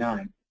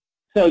 1099.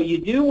 So you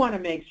do want to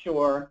make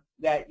sure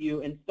that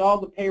you install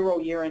the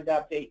payroll year-end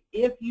update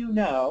if you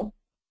know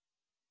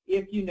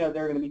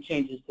there are going to be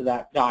changes to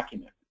that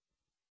document.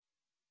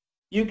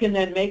 You can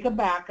then make a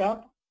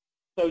backup.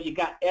 So you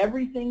got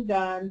everything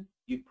done.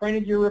 You've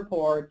printed your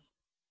reports.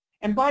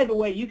 And by the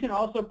way, you can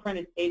also print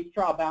an age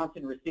trial balance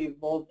and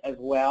receivables as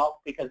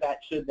well, because that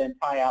should then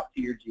tie out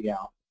to your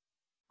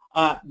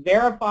GL.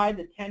 Verify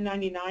the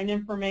 1099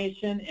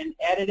 information and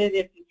edit it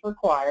if it's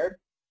required.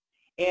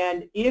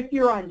 And if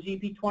you're on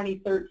GP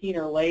 2013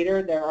 or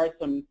later, there are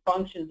some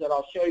functions that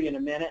I'll show you in a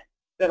minute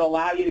that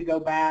allow you to go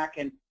back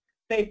and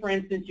say, for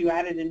instance, you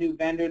added a new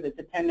vendor that's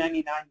a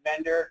 1099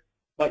 vendor,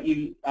 but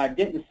you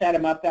didn't set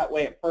them up that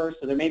way at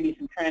first, so there may be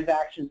some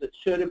transactions that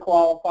should have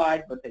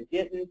qualified, but they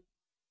didn't.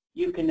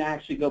 You can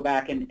actually go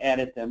back and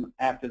edit them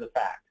after the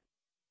fact.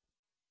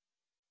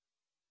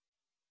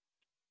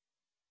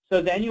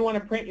 So then you want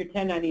to print your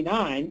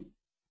 1099,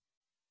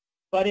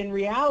 but in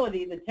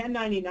reality, the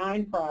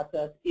 1099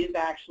 process is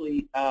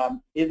actually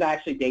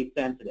date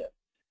sensitive.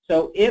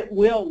 So it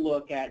will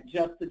look at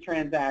just the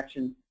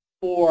transactions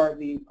for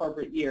the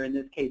appropriate year, in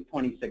this case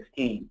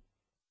 2016.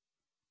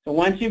 So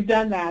once you've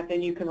done that,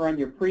 then you can run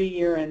your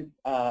pre-year and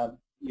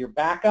your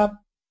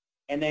backup,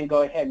 and then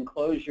go ahead and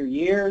close your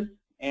years.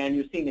 And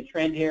you're seeing a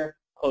trend here: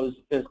 close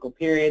the fiscal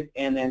period,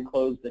 and then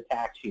close the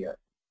tax year.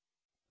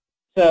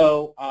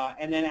 So,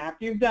 and then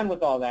after you've done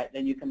with all that,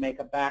 then you can make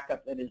a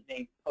backup that is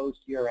named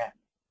post-year end.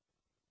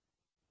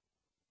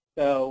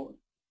 So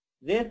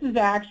this is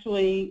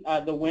actually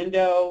the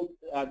window,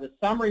 the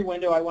summary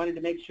window I wanted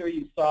to make sure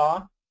you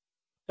saw.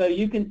 So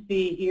you can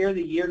see here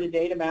the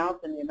year-to-date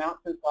amounts and the amount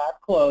since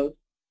last close.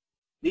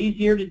 These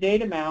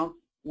year-to-date amounts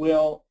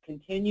will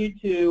continue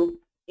to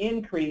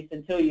increase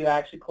until you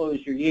actually close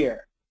your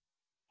year.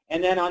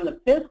 And then on the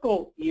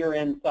fiscal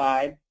year-end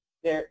side,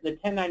 the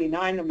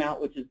 1099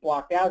 amount, which is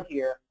blocked out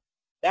here,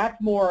 that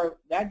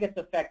gets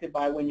affected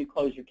by when you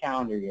close your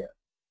calendar year.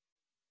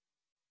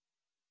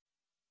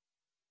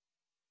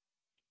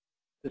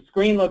 The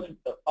screen looks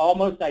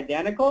almost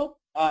identical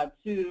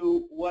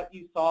to what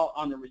you saw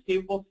on the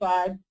receivable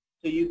side.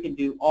 So you can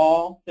do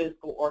all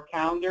fiscal or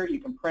calendar. You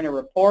can print a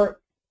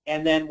report,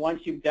 and then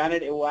once you've done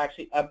it, it will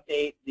actually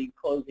update the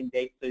closing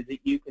date so that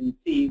you can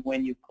see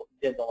when you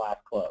did the last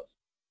close.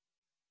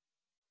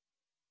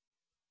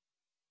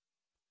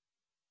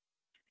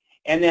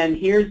 And then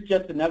here's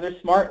just another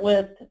smart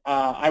list.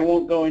 I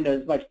won't go into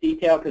as much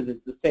detail because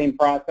it's the same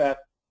process.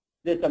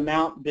 This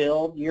amount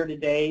billed year to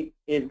date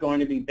is going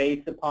to be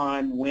based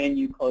upon when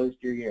you closed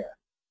your year.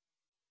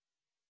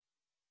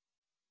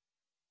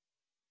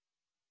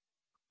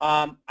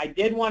 I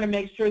did want to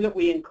make sure that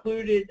we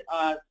included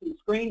some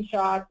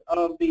screenshots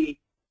of the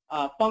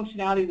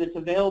functionality that's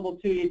available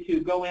to you to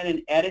go in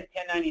and edit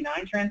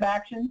 1099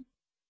 transactions.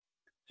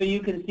 So you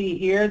can see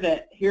here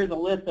that here's a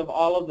list of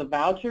all of the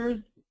vouchers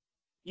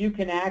you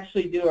can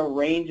actually do a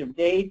range of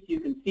dates. You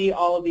can see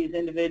all of these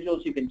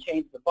individuals. You can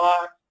change the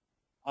box,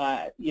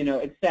 you know,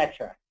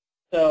 etc.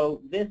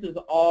 So this is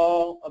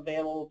all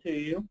available to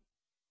you.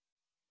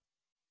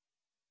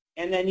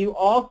 And then you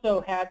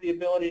also have the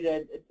ability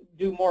to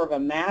do more of a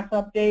mass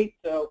update.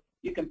 So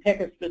you can pick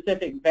a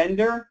specific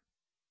vendor,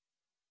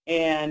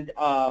 and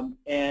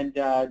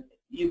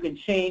you can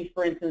change,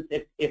 for instance,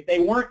 if they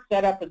weren't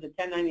set up as a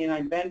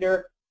 1099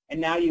 vendor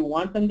and now you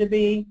want them to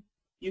be,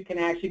 you can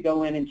actually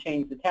go in and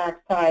change the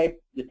tax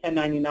type, the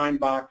 1099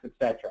 box,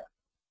 etc.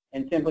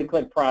 and simply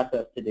click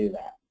process to do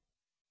that.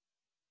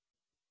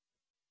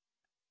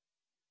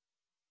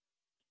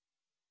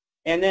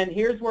 And then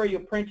here's where you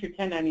print your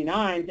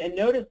 1099s, and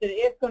notice that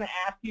it's going to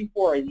ask you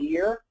for a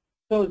year.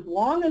 So as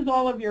long as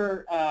all of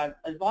your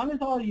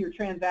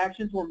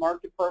transactions were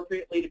marked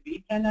appropriately to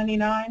be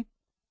 1099,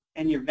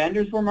 and your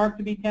vendors were marked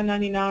to be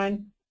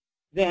 1099,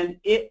 then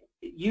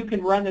you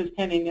can run those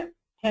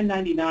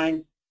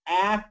 1099s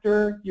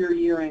after your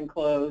year-end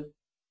close,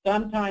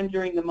 sometime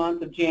during the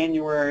month of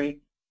January,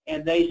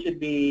 and they should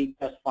be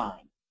just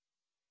fine.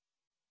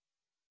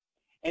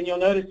 And you'll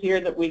notice here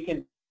that we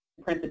can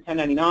print the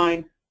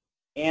 1099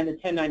 and the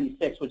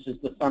 1096, which is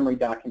the summary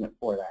document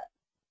for that.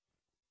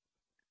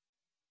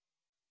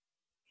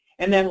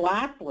 And then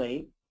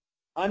lastly,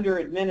 under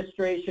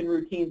Administration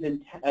Routines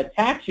and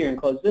Tax Year and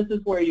Close, this is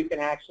where you can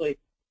actually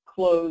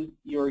close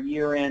your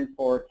year-end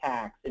for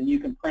tax, and you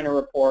can print a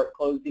report,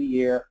 close the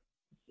year.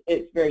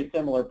 It's a very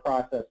similar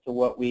process to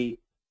what we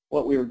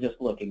were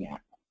just looking at.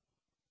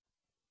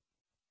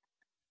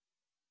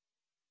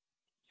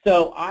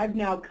 So I've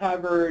now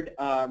covered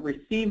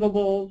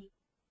receivables.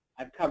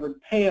 I've covered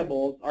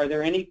payables. Are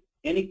there any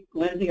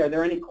Lindsay, are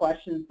there any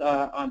questions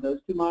on those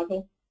two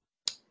modules?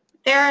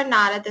 There are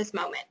not at this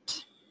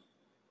moment.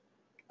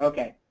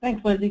 Okay.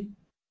 Thanks, Lindsay.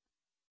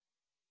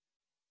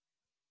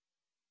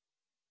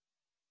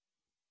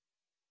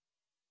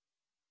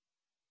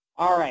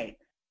 All right.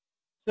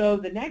 So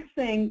the next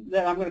thing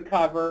that I'm going to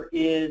cover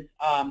is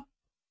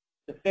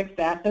the fixed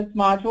assets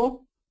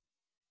module.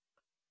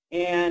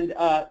 And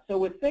so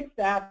with fixed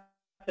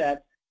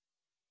assets,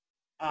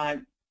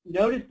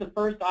 notice the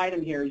first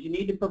item here is you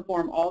need to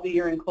perform all the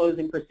year-end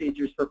closing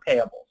procedures for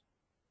payables.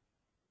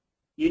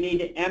 You need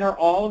to enter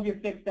all of your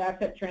fixed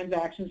asset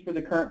transactions for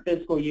the current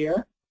fiscal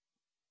year.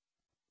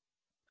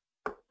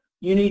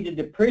 You need to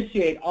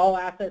depreciate all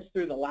assets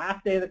through the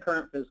last day of the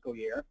current fiscal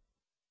year.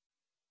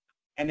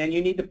 And then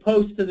you need to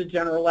post to the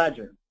general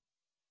ledger.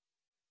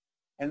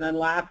 And then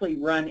lastly,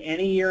 run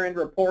any year-end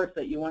reports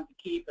that you want to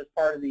keep as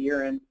part of the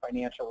year-end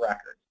financial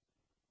records.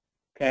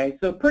 Okay,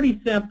 so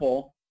pretty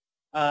simple.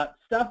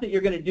 Stuff that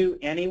you're going to do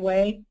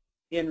anyway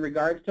in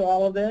regards to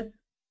all of this: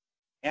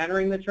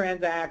 entering the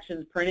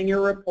transactions, printing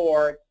your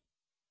reports,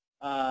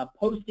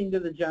 posting to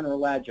the general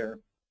ledger.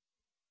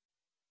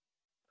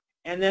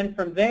 And then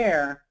from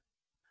there,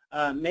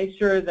 make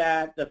sure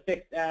that the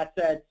fixed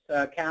assets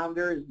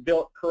calendar is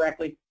built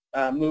correctly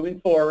moving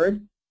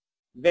forward.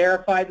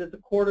 Verify that the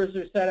quarters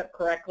are set up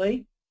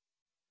correctly.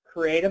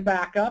 Create a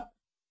backup.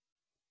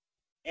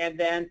 And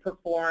then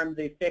perform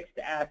the fixed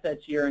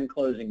assets year-end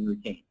closing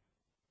routine.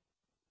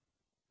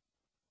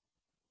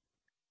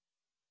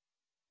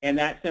 And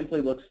that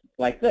simply looks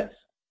like this.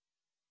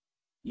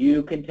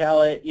 You can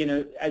tell it, you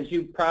know, as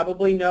you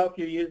probably know, if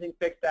you're using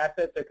fixed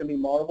assets, there can be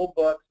multiple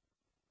books.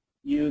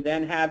 You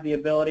then have the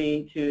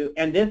ability to,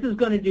 and this is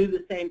going to do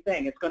the same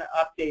thing. It's going to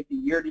update the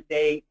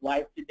year-to-date,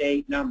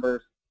 life-to-date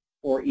numbers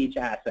for each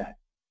asset.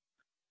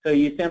 So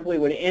you simply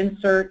would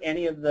insert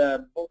any of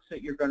the books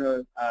that you're going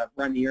to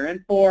run the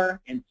year-end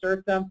for,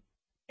 insert them,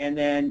 and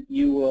then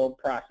you will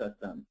process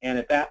them. And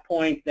at that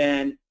point,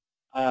 then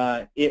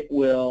it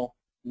will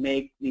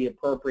make the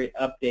appropriate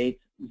updates,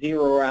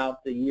 zero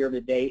out the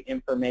year-to-date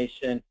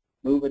information,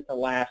 move it to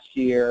last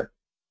year,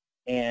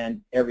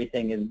 and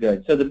everything is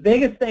good. So the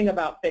biggest thing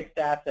about fixed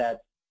assets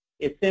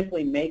is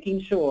simply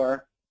making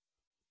sure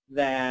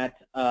that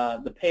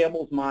the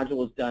payables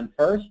module is done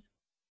first,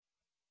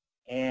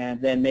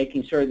 and then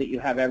making sure that you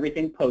have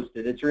everything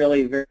posted. It's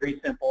really a very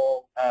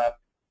simple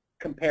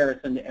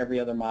comparison to every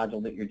other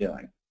module that you're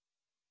doing.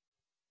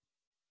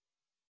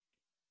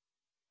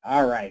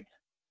 All right.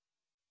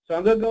 So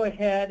I'm going to go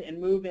ahead and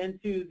move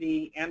into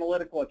the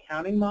analytical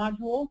accounting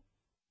module.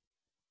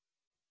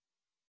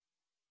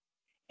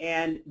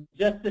 And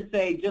just to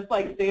say, just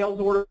like sales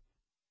order,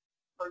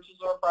 purchase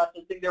order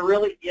processing, there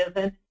really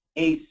isn't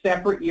a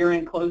separate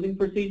year-end closing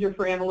procedure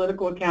for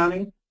analytical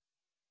accounting.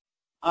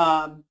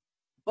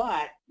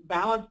 But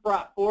balance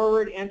brought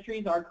forward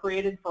entries are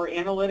created for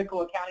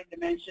analytical accounting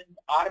dimensions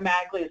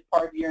automatically as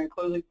part of the year-end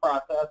closing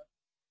process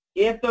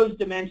if those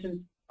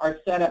dimensions are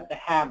set up to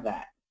have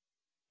that.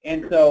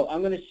 And so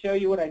I'm going to show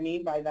you what I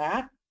mean by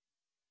that.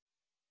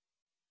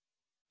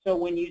 So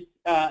when you,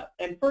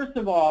 and first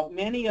of all,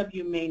 many of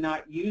you may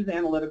not use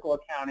analytical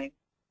accounting,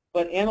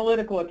 but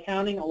analytical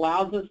accounting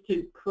allows us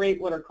to create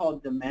what are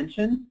called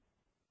dimensions.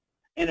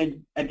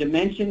 And a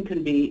dimension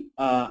can be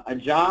a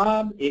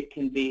job, it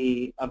can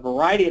be a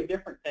variety of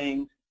different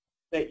things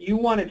that you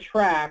want to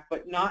track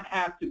but not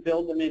have to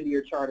build them into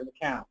your chart of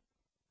accounts.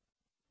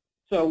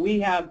 So we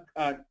have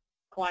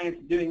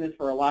clients doing this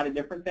for a lot of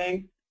different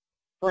things.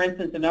 For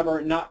instance, a number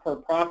of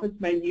not-for-profits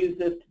may use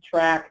this to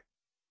track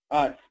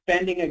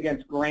spending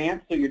against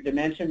grants, so your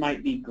dimension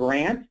might be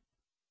grant.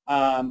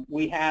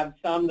 We have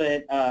some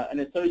that,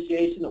 an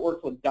association that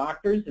works with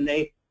doctors, and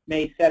they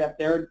may set up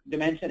their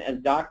dimension as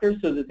doctors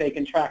so that they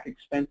can track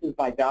expenses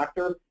by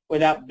doctor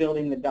without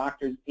building the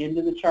doctors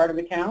into the chart of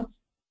accounts.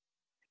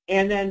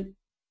 And then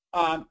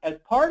as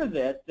part of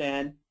this,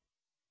 then,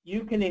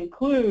 you can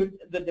include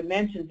the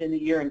dimensions in the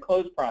year-end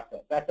close process.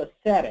 That's a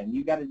setting.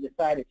 You've got to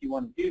decide if you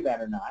want to do that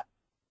or not.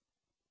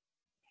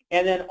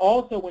 And then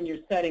also when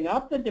you're setting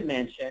up the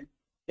dimension,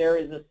 there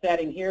is a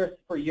setting here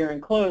for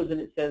year-end close,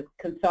 and it says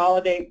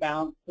consolidate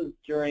balances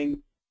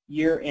during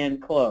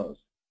year-end close.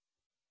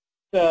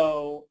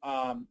 So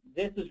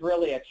this is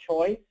really a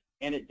choice,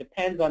 and it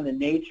depends on the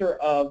nature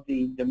of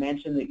the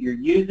dimension that you're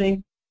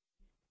using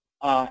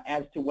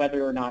as to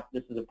whether or not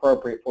this is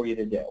appropriate for you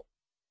to do.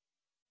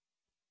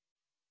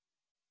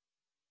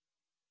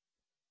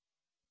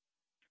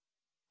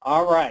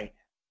 All right.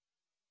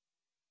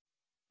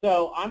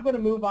 So I'm going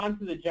to move on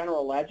to the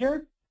general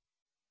ledger,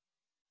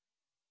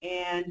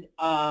 and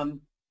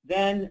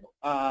then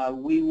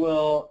we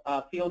will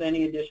field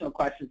any additional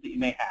questions that you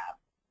may have.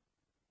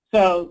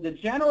 So the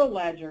general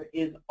ledger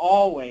is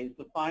always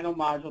the final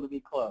module to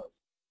be closed.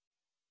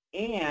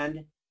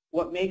 And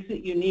what makes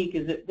it unique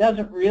is it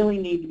doesn't really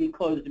need to be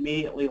closed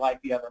immediately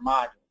like the other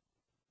modules.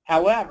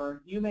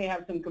 However, you may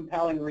have some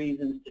compelling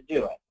reasons to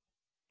do it,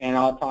 and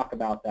I'll talk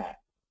about that.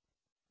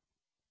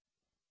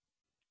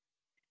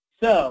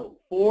 So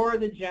for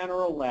the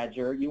general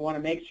ledger, you want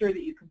to make sure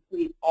that you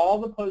complete all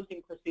the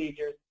posting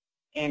procedures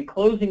and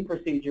closing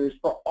procedures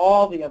for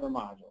all the other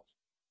modules.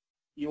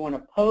 You want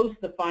to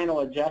post the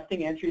final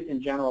adjusting entries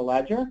in general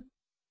ledger.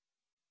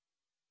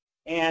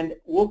 And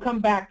we'll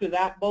come back to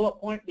that bullet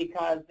point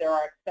because there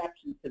are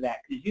exceptions to that,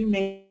 because you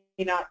may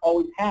not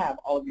always have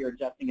all of your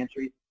adjusting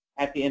entries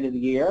at the end of the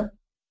year.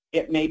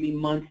 It may be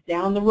months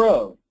down the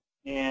road,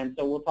 and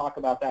so we'll talk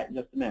about that in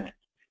just a minute.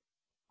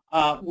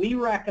 We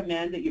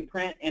recommend that you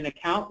print an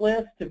account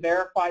list to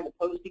verify the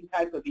posting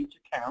type of each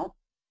account.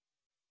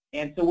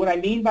 And so what I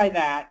mean by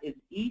that is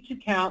each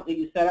account that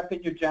you set up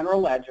in your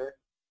general ledger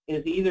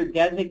is either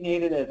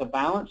designated as a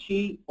balance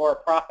sheet or a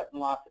profit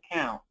and loss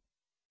account.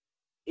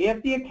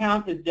 If the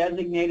account is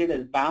designated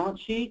as balance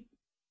sheet,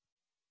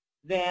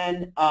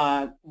 then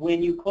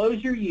when you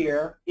close your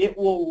year, it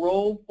will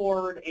roll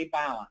forward a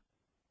balance.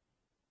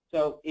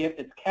 So if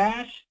it's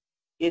cash,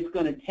 it's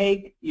going to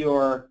take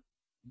your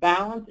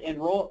balance and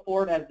roll it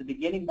forward as the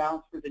beginning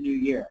balance for the new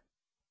year.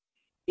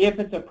 If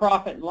it's a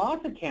profit and loss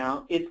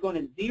account, it's going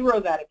to zero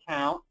that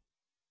account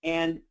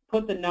and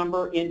put the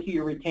number into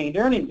your retained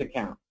earnings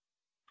account.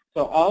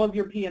 So all of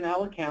your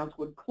P&L accounts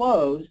would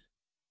close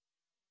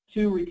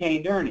to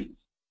retained earnings.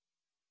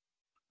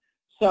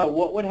 So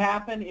what would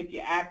happen if you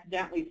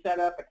accidentally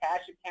set up a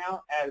cash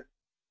account as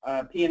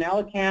a P&L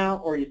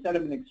account, or you set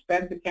up an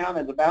expense account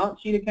as a balance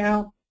sheet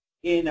account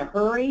in a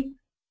hurry?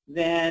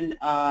 Then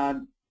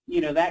you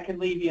know, that can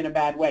leave you in a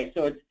bad way.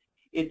 So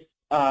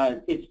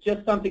it's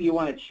just something you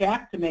want to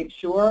check to make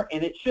sure,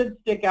 and it should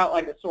stick out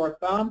like a sore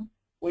thumb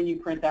when you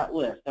print that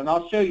list. And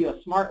I'll show you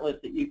a smart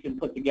list that you can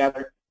put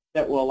together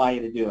that will allow you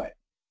to do it.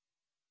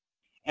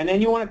 And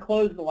then you want to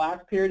close the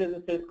last period of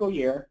the fiscal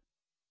year.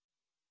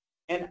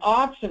 And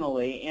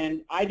optionally,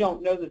 and I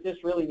don't know that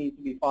this really needs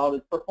to be followed,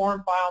 is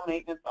perform file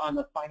maintenance on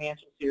the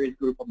financial series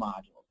group of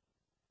modules.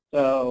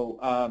 So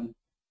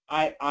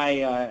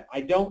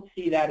I don't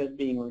see that as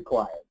being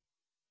required.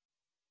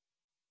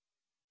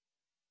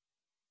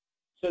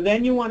 So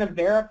then you want to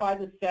verify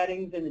the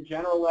settings in the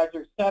general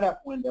ledger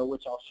setup window,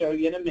 which I'll show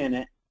you in a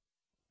minute.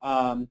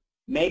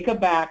 Make a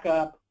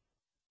backup,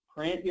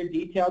 print your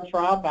detailed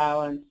trial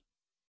balance,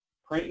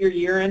 print your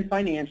year-end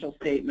financial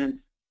statements.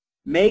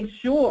 Make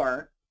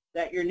sure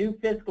that your new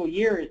fiscal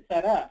year is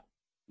set up.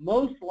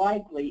 Most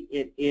likely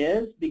it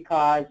is,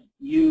 because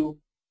you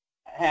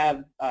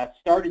have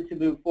started to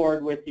move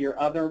forward with your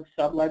other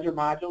sub-ledger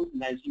modules,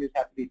 and those years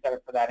have to be set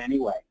up for that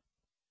anyway.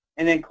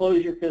 And then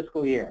close your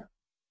fiscal year.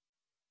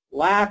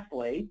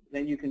 Lastly,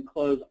 then you can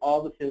close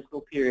all the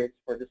fiscal periods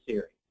for the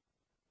series.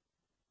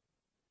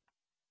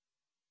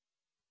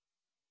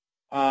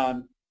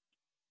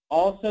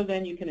 Also,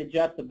 then you can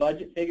adjust the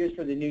budget figures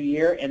for the new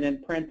year, and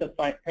then print your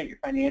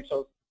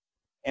financials,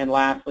 and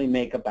lastly,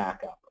 make a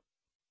backup.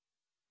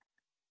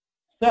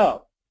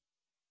 So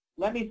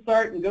let me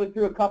start and go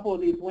through a couple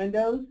of these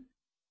windows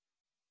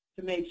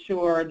to make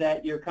sure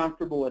that you're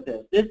comfortable with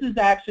this. This is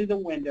actually the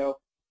window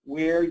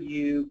where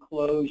you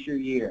close your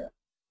year.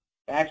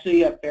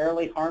 Actually a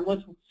fairly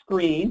harmless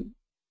screen.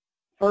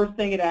 First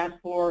thing it asks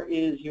for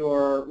is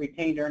your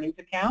retained earnings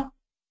account,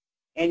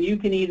 and you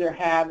can either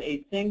have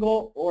a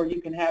single or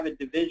you can have a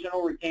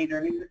divisional retained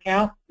earnings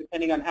account,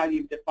 depending on how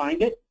you've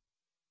defined it.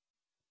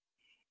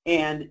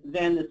 And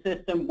then the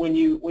system, when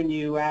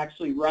you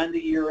actually run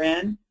the year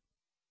end,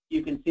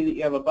 you can see that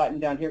you have a button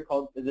down here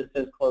that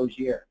says Close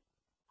Year.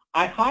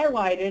 I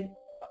highlighted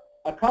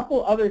a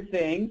couple other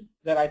things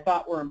that I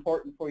thought were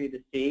important for you to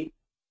see.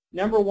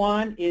 Number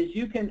one is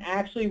you can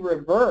actually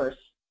reverse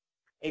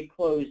a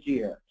closed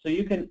year. So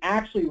you can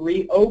actually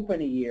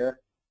reopen a year,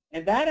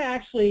 and that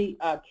actually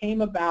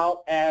came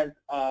about as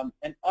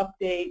an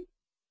update,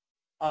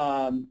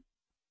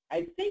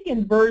 I think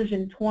in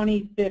version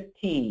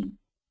 2015.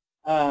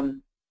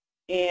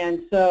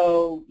 And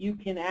so you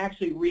can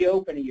actually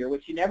reopen a year,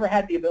 which you never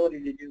had the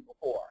ability to do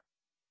before.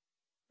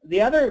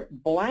 The other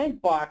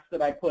blank box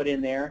that I put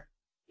in there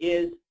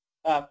is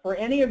for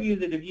any of you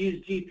that have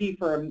used GP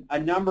for a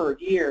number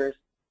of years,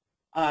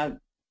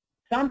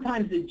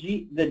 sometimes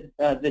the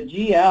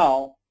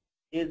GL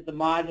is the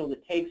module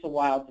that takes a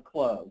while to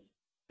close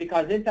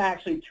because it's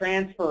actually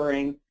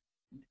transferring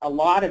a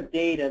lot of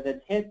data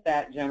that's hit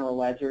that general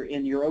ledger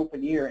in your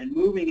open year and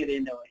moving it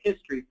into a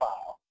history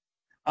file.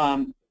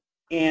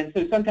 And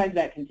so sometimes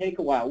that can take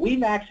a while.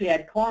 We've actually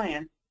had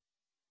clients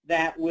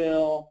that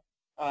will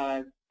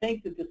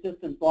think that the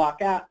system's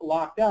locked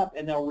up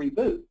and they'll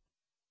reboot.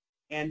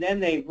 And then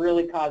they've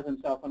really caused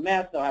themselves a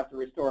mess. They'll have to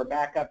restore it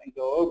back up and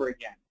go over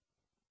again.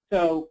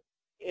 So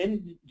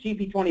in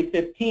GP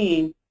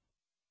 2015,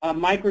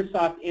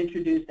 Microsoft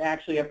introduced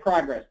actually a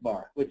progress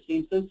bar, which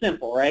seems so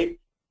simple, right?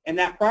 And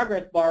that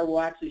progress bar will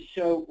actually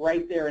show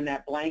right there in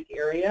that blank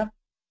area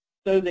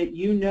so that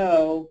you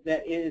know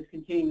that it is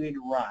continuing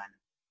to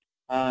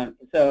run.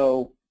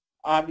 So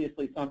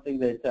obviously something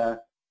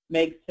that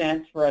makes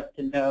sense for us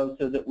to know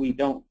so that we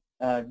don't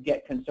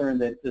get concerned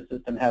that the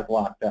system has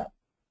locked up.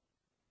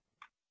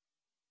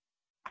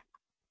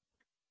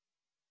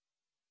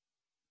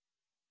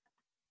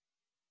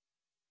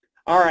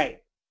 All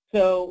right,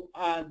 so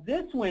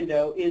this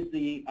window is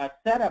the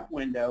setup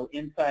window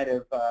inside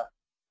of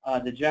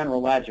the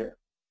general ledger.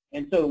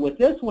 And so with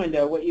this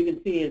window, what you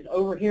can see is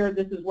over here,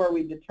 this is where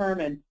we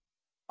determine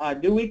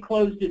do we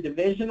close the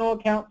divisional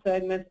account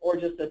segments or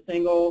just a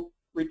single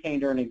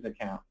retained earnings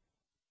account?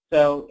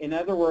 So in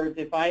other words,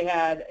 if I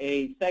had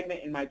a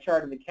segment in my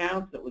chart of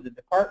accounts that was a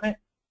department,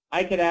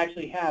 I could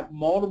actually have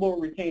multiple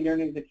retained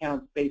earnings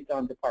accounts based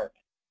on department.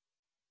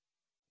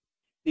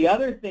 The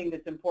other thing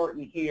that's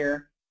important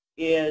here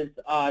is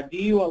do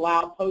you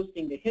allow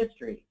posting to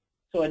history?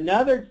 So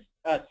another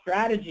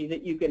strategy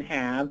that you can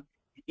have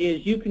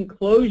is you can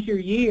close your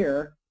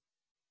year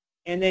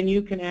and then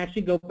you can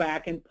actually go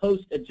back and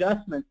post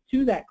adjustments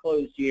to that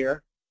closed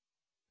year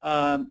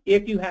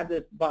if you have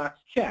this box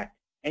checked.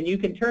 And you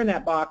can turn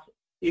that box,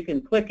 you can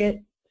click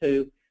it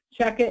to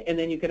check it, and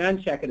then you can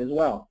uncheck it as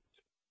well.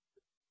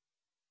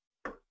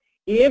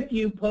 If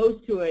you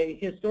post to a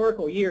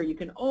historical year, you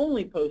can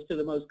only post to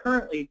the most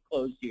currently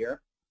closed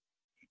year.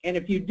 And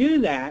if you do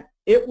that,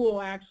 it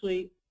will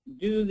actually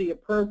do the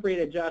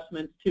appropriate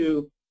adjustments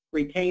to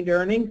retained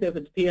earnings if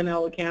it's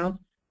P&L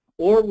accounts,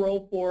 or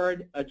roll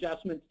forward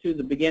adjustments to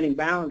the beginning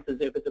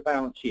balances if it's a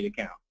balance sheet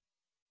account.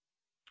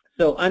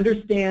 So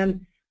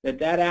understand that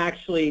that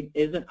actually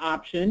is an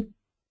option.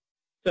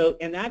 So,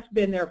 and that's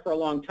been there for a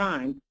long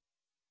time.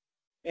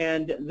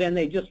 And then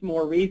they just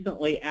more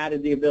recently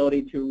added the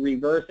ability to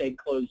reverse a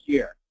closed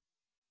year.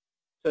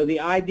 So the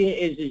idea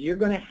is you're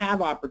going to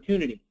have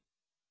opportunities.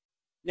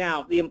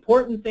 Now, the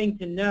important thing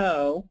to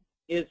know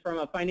is from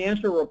a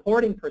financial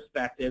reporting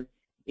perspective,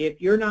 if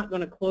you're not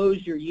going to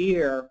close your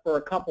year for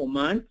a couple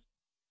months,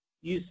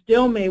 you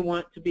still may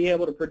want to be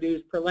able to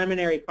produce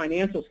preliminary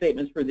financial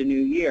statements for the new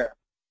year.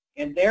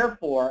 And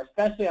therefore,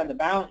 especially on the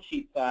balance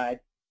sheet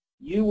side,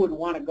 you would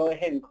want to go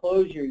ahead and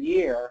close your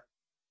year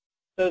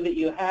so that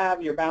you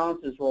have your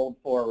balances rolled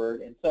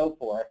forward and so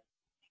forth.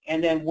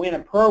 And then when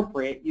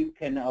appropriate, you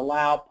can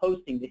allow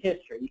posting to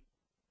history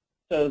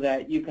so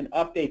that you can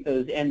update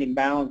those ending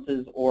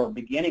balances or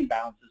beginning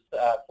balances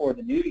for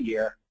the new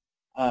year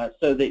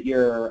so that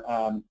your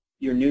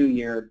new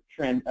year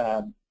trend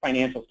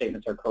financial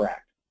statements are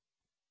correct.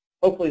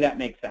 Hopefully that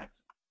makes sense.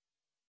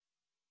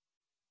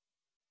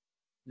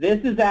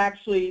 This is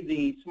actually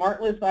the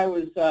smart list I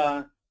was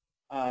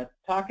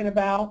talking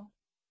about.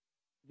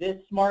 This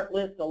smart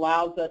list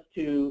allows us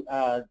to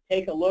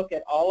take a look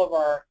at all of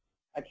our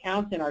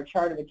accounts in our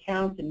chart of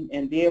accounts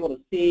and be able to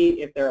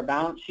see if they're a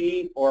balance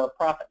sheet or a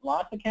profit and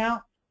loss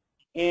account,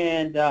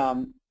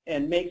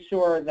 and make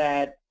sure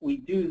that we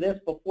do this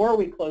before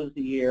we close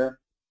the year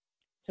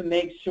to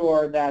make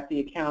sure that the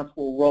accounts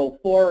will roll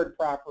forward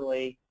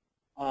properly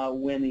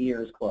when the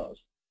year is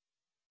closed.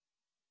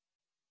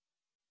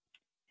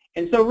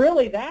 And so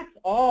really that's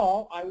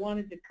all I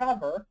wanted to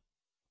cover.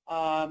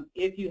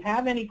 If you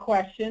have any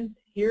questions,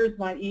 here's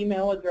my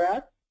email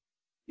address.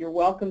 You're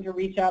welcome to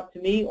reach out to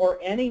me or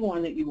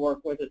anyone that you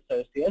work with,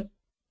 associates.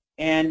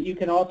 And you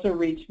can also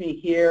reach me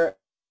here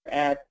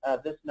at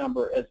this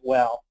number as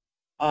well.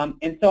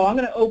 And so I'm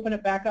going to open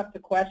it back up to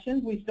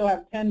questions. We still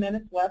have 10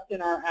 minutes left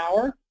in our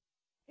hour.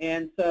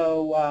 And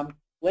so,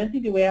 Lindsay,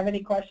 do we have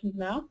any questions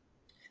now?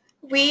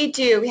 We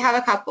do. We have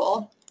a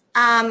couple.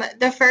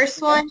 The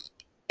first one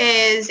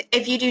is,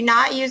 if you do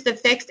not use the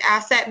fixed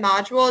asset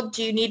module,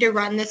 do you need to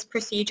run this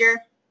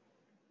procedure?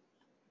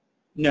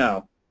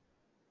 No.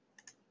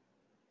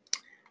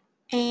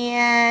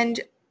 And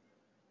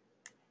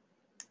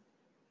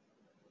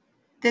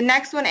The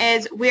next one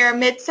is, we are a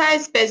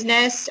mid-sized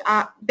business.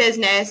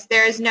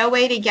 There is no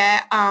way to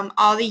get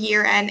all the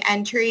year-end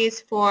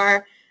entries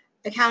for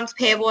accounts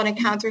payable and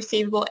accounts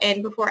receivable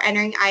in before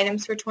entering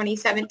items for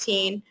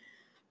 2017.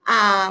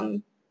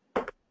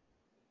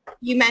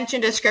 You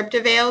mentioned a script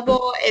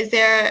available. Is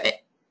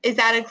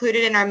that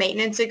included in our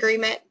maintenance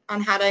agreement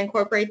on how to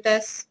incorporate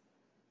this?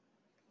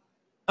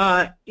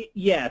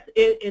 Yes,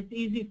 it's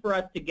easy for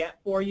us to get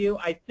for you.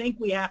 I think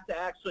we have to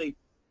actually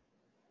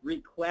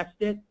request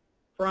it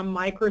from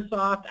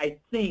Microsoft. I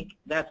think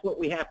that's what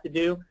we have to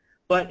do.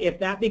 But if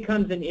that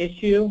becomes an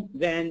issue,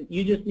 then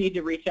you just need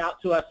to reach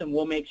out to us and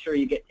we'll make sure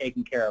you get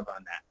taken care of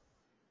on that.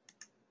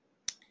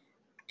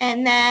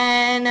 And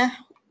then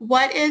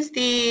what is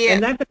the...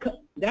 And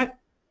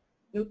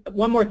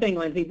one more thing,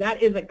 Lindsay,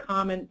 that is a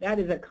common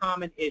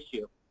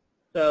issue.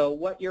 So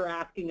what you're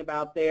asking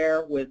about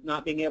there with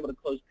not being able to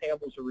close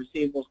payables or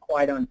receivables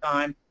quite on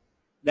time,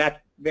 that's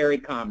very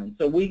common.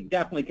 So we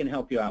definitely can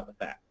help you out with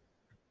that.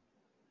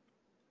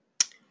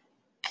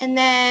 And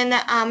then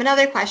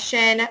another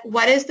question,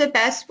 what is the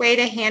best way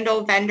to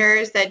handle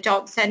vendors that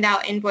don't send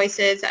out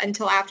invoices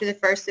until after the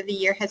first of the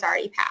year has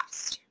already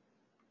passed?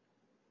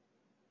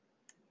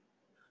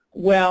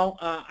 Well,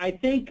 I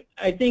think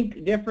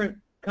different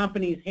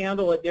companies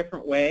handle it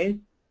different ways.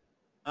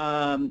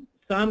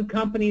 Some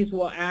companies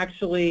will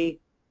actually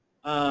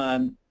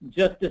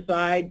just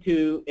decide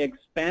to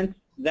expense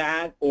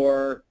that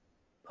or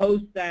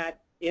post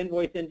that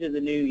invoice into the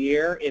new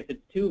year if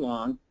it's too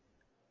long.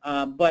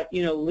 But,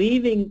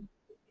 leaving,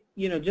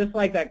 just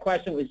like that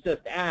question was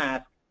just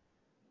asked,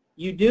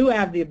 you do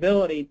have the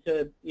ability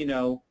to,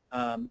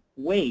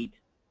 wait.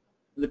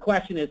 The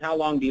question is, how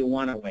long do you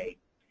want to wait?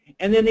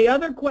 And then the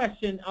other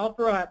question, I'll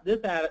throw out this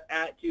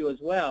at you as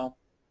well,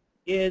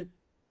 is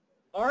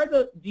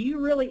do you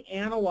really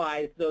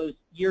analyze those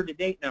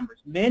year-to-date numbers?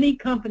 Many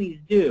companies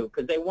do,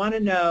 because they want to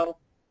know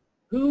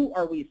who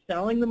are we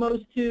selling the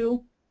most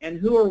to and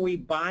who are we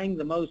buying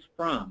the most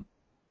from.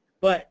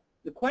 But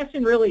the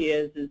question really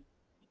is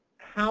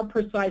how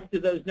precise do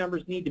those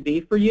numbers need to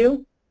be for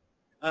you?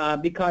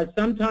 Because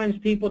sometimes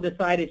people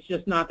decide it's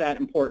just not that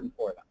important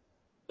for them.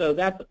 So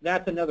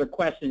that's another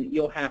question that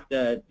you'll have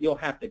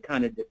to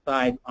kind of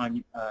decide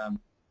on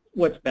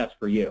what's best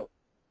for you.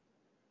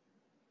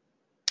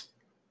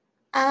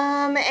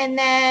 And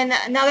then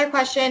another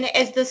question,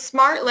 is the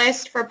smart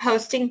list for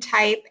posting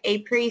type a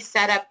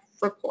pre-set-up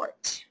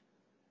report?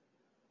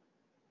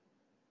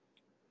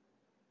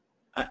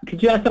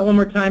 Could you ask that one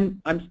more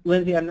time?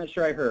 Lindsay, I'm not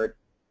sure I heard.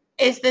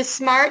 Is the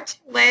smart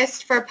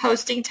list for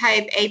posting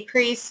type a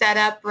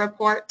pre-set-up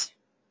report?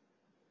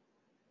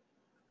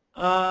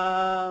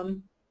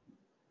 Well,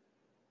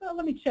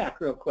 let me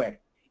check real quick.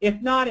 If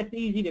not, it's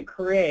easy to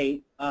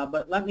create,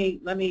 but let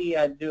me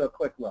do a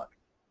quick look.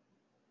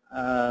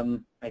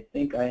 I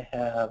think I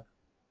have.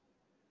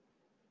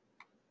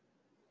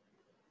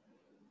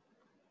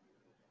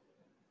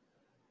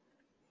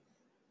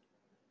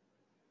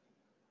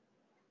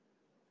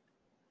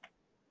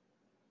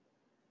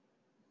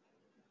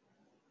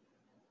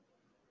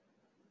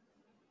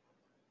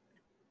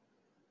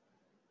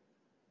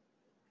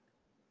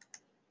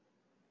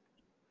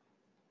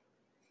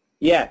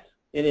 Yes,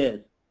 it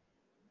is.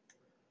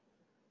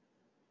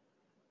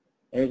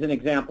 There's an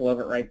example of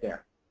it right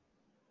there.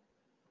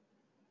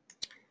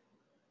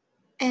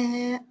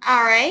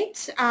 All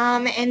right.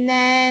 And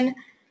then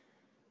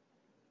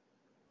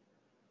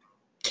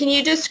can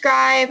you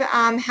describe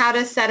how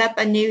to set up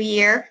a new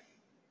year?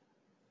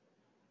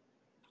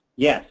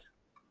 Yes.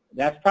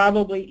 That's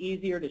probably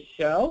easier to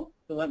show.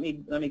 So let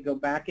me go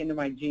back into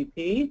my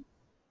GP.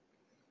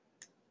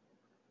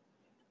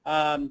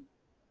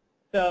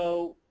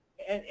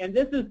 And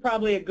this is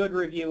probably a good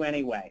review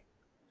anyway.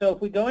 So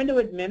if we go into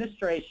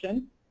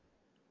administration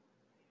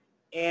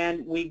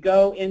and we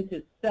go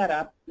into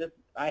setup,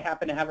 I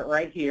happen to have it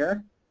right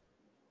here,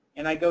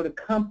 and I go to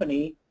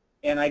company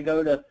and I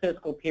go to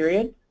fiscal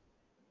period.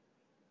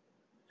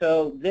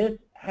 So this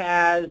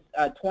has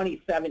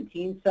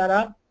 2017 set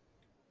up,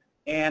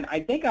 and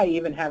I think I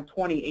even have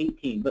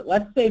 2018. But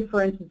let's say,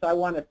 for instance, I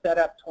want to set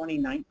up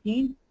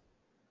 2019.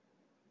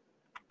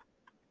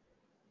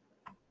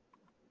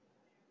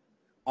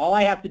 All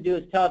I have to do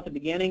is tell it the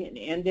beginning and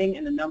ending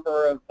and the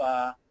number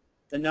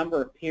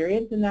of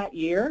periods in that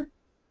year,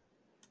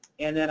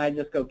 and then I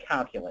just go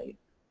calculate.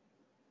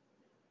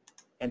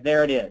 And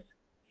there it is.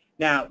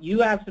 Now,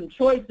 you have some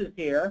choices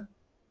here.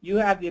 You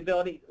have the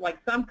ability, like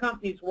some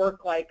companies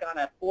work like on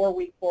a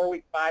 4-week,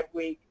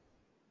 5-week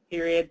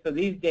period, so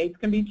these dates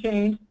can be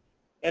changed.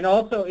 And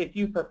also, if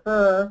you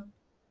prefer,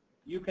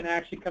 you can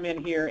actually come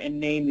in here and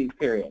name these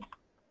periods.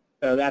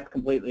 So that's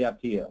completely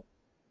up to you.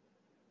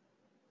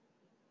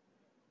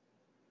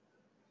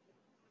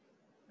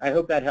 I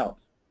hope that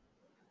helps.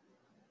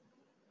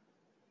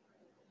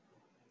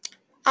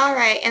 All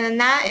right, and then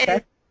that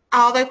is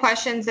all the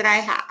questions that I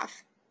have.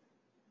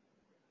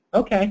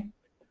 Okay.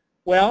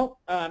 Well,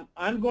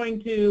 I'm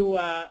going to,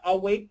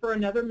 I'll wait for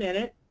another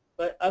minute,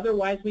 but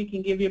otherwise we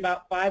can give you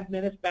about 5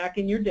 minutes back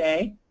in your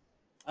day.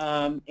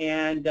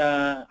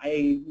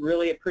 I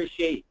really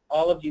appreciate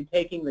all of you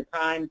taking the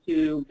time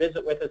to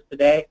visit with us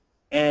today,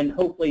 and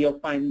hopefully you'll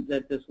find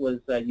that this was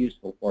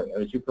useful for you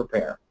as you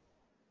prepare.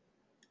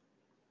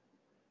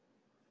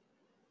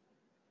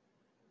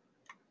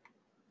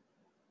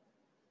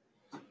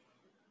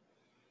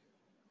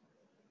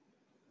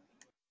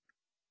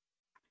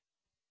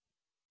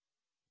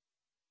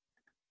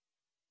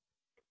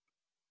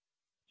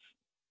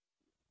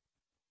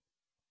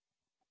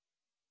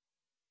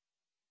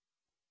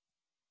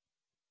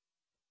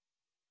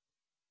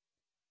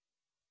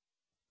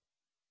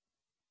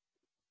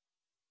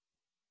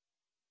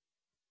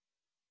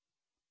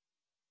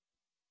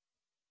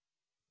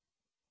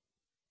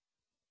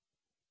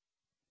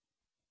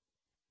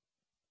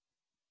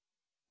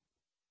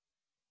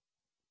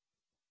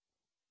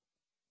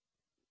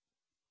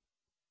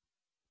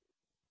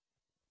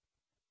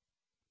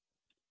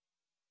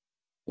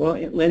 Well,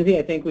 Lindsay,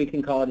 I think we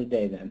can call it a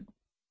day then.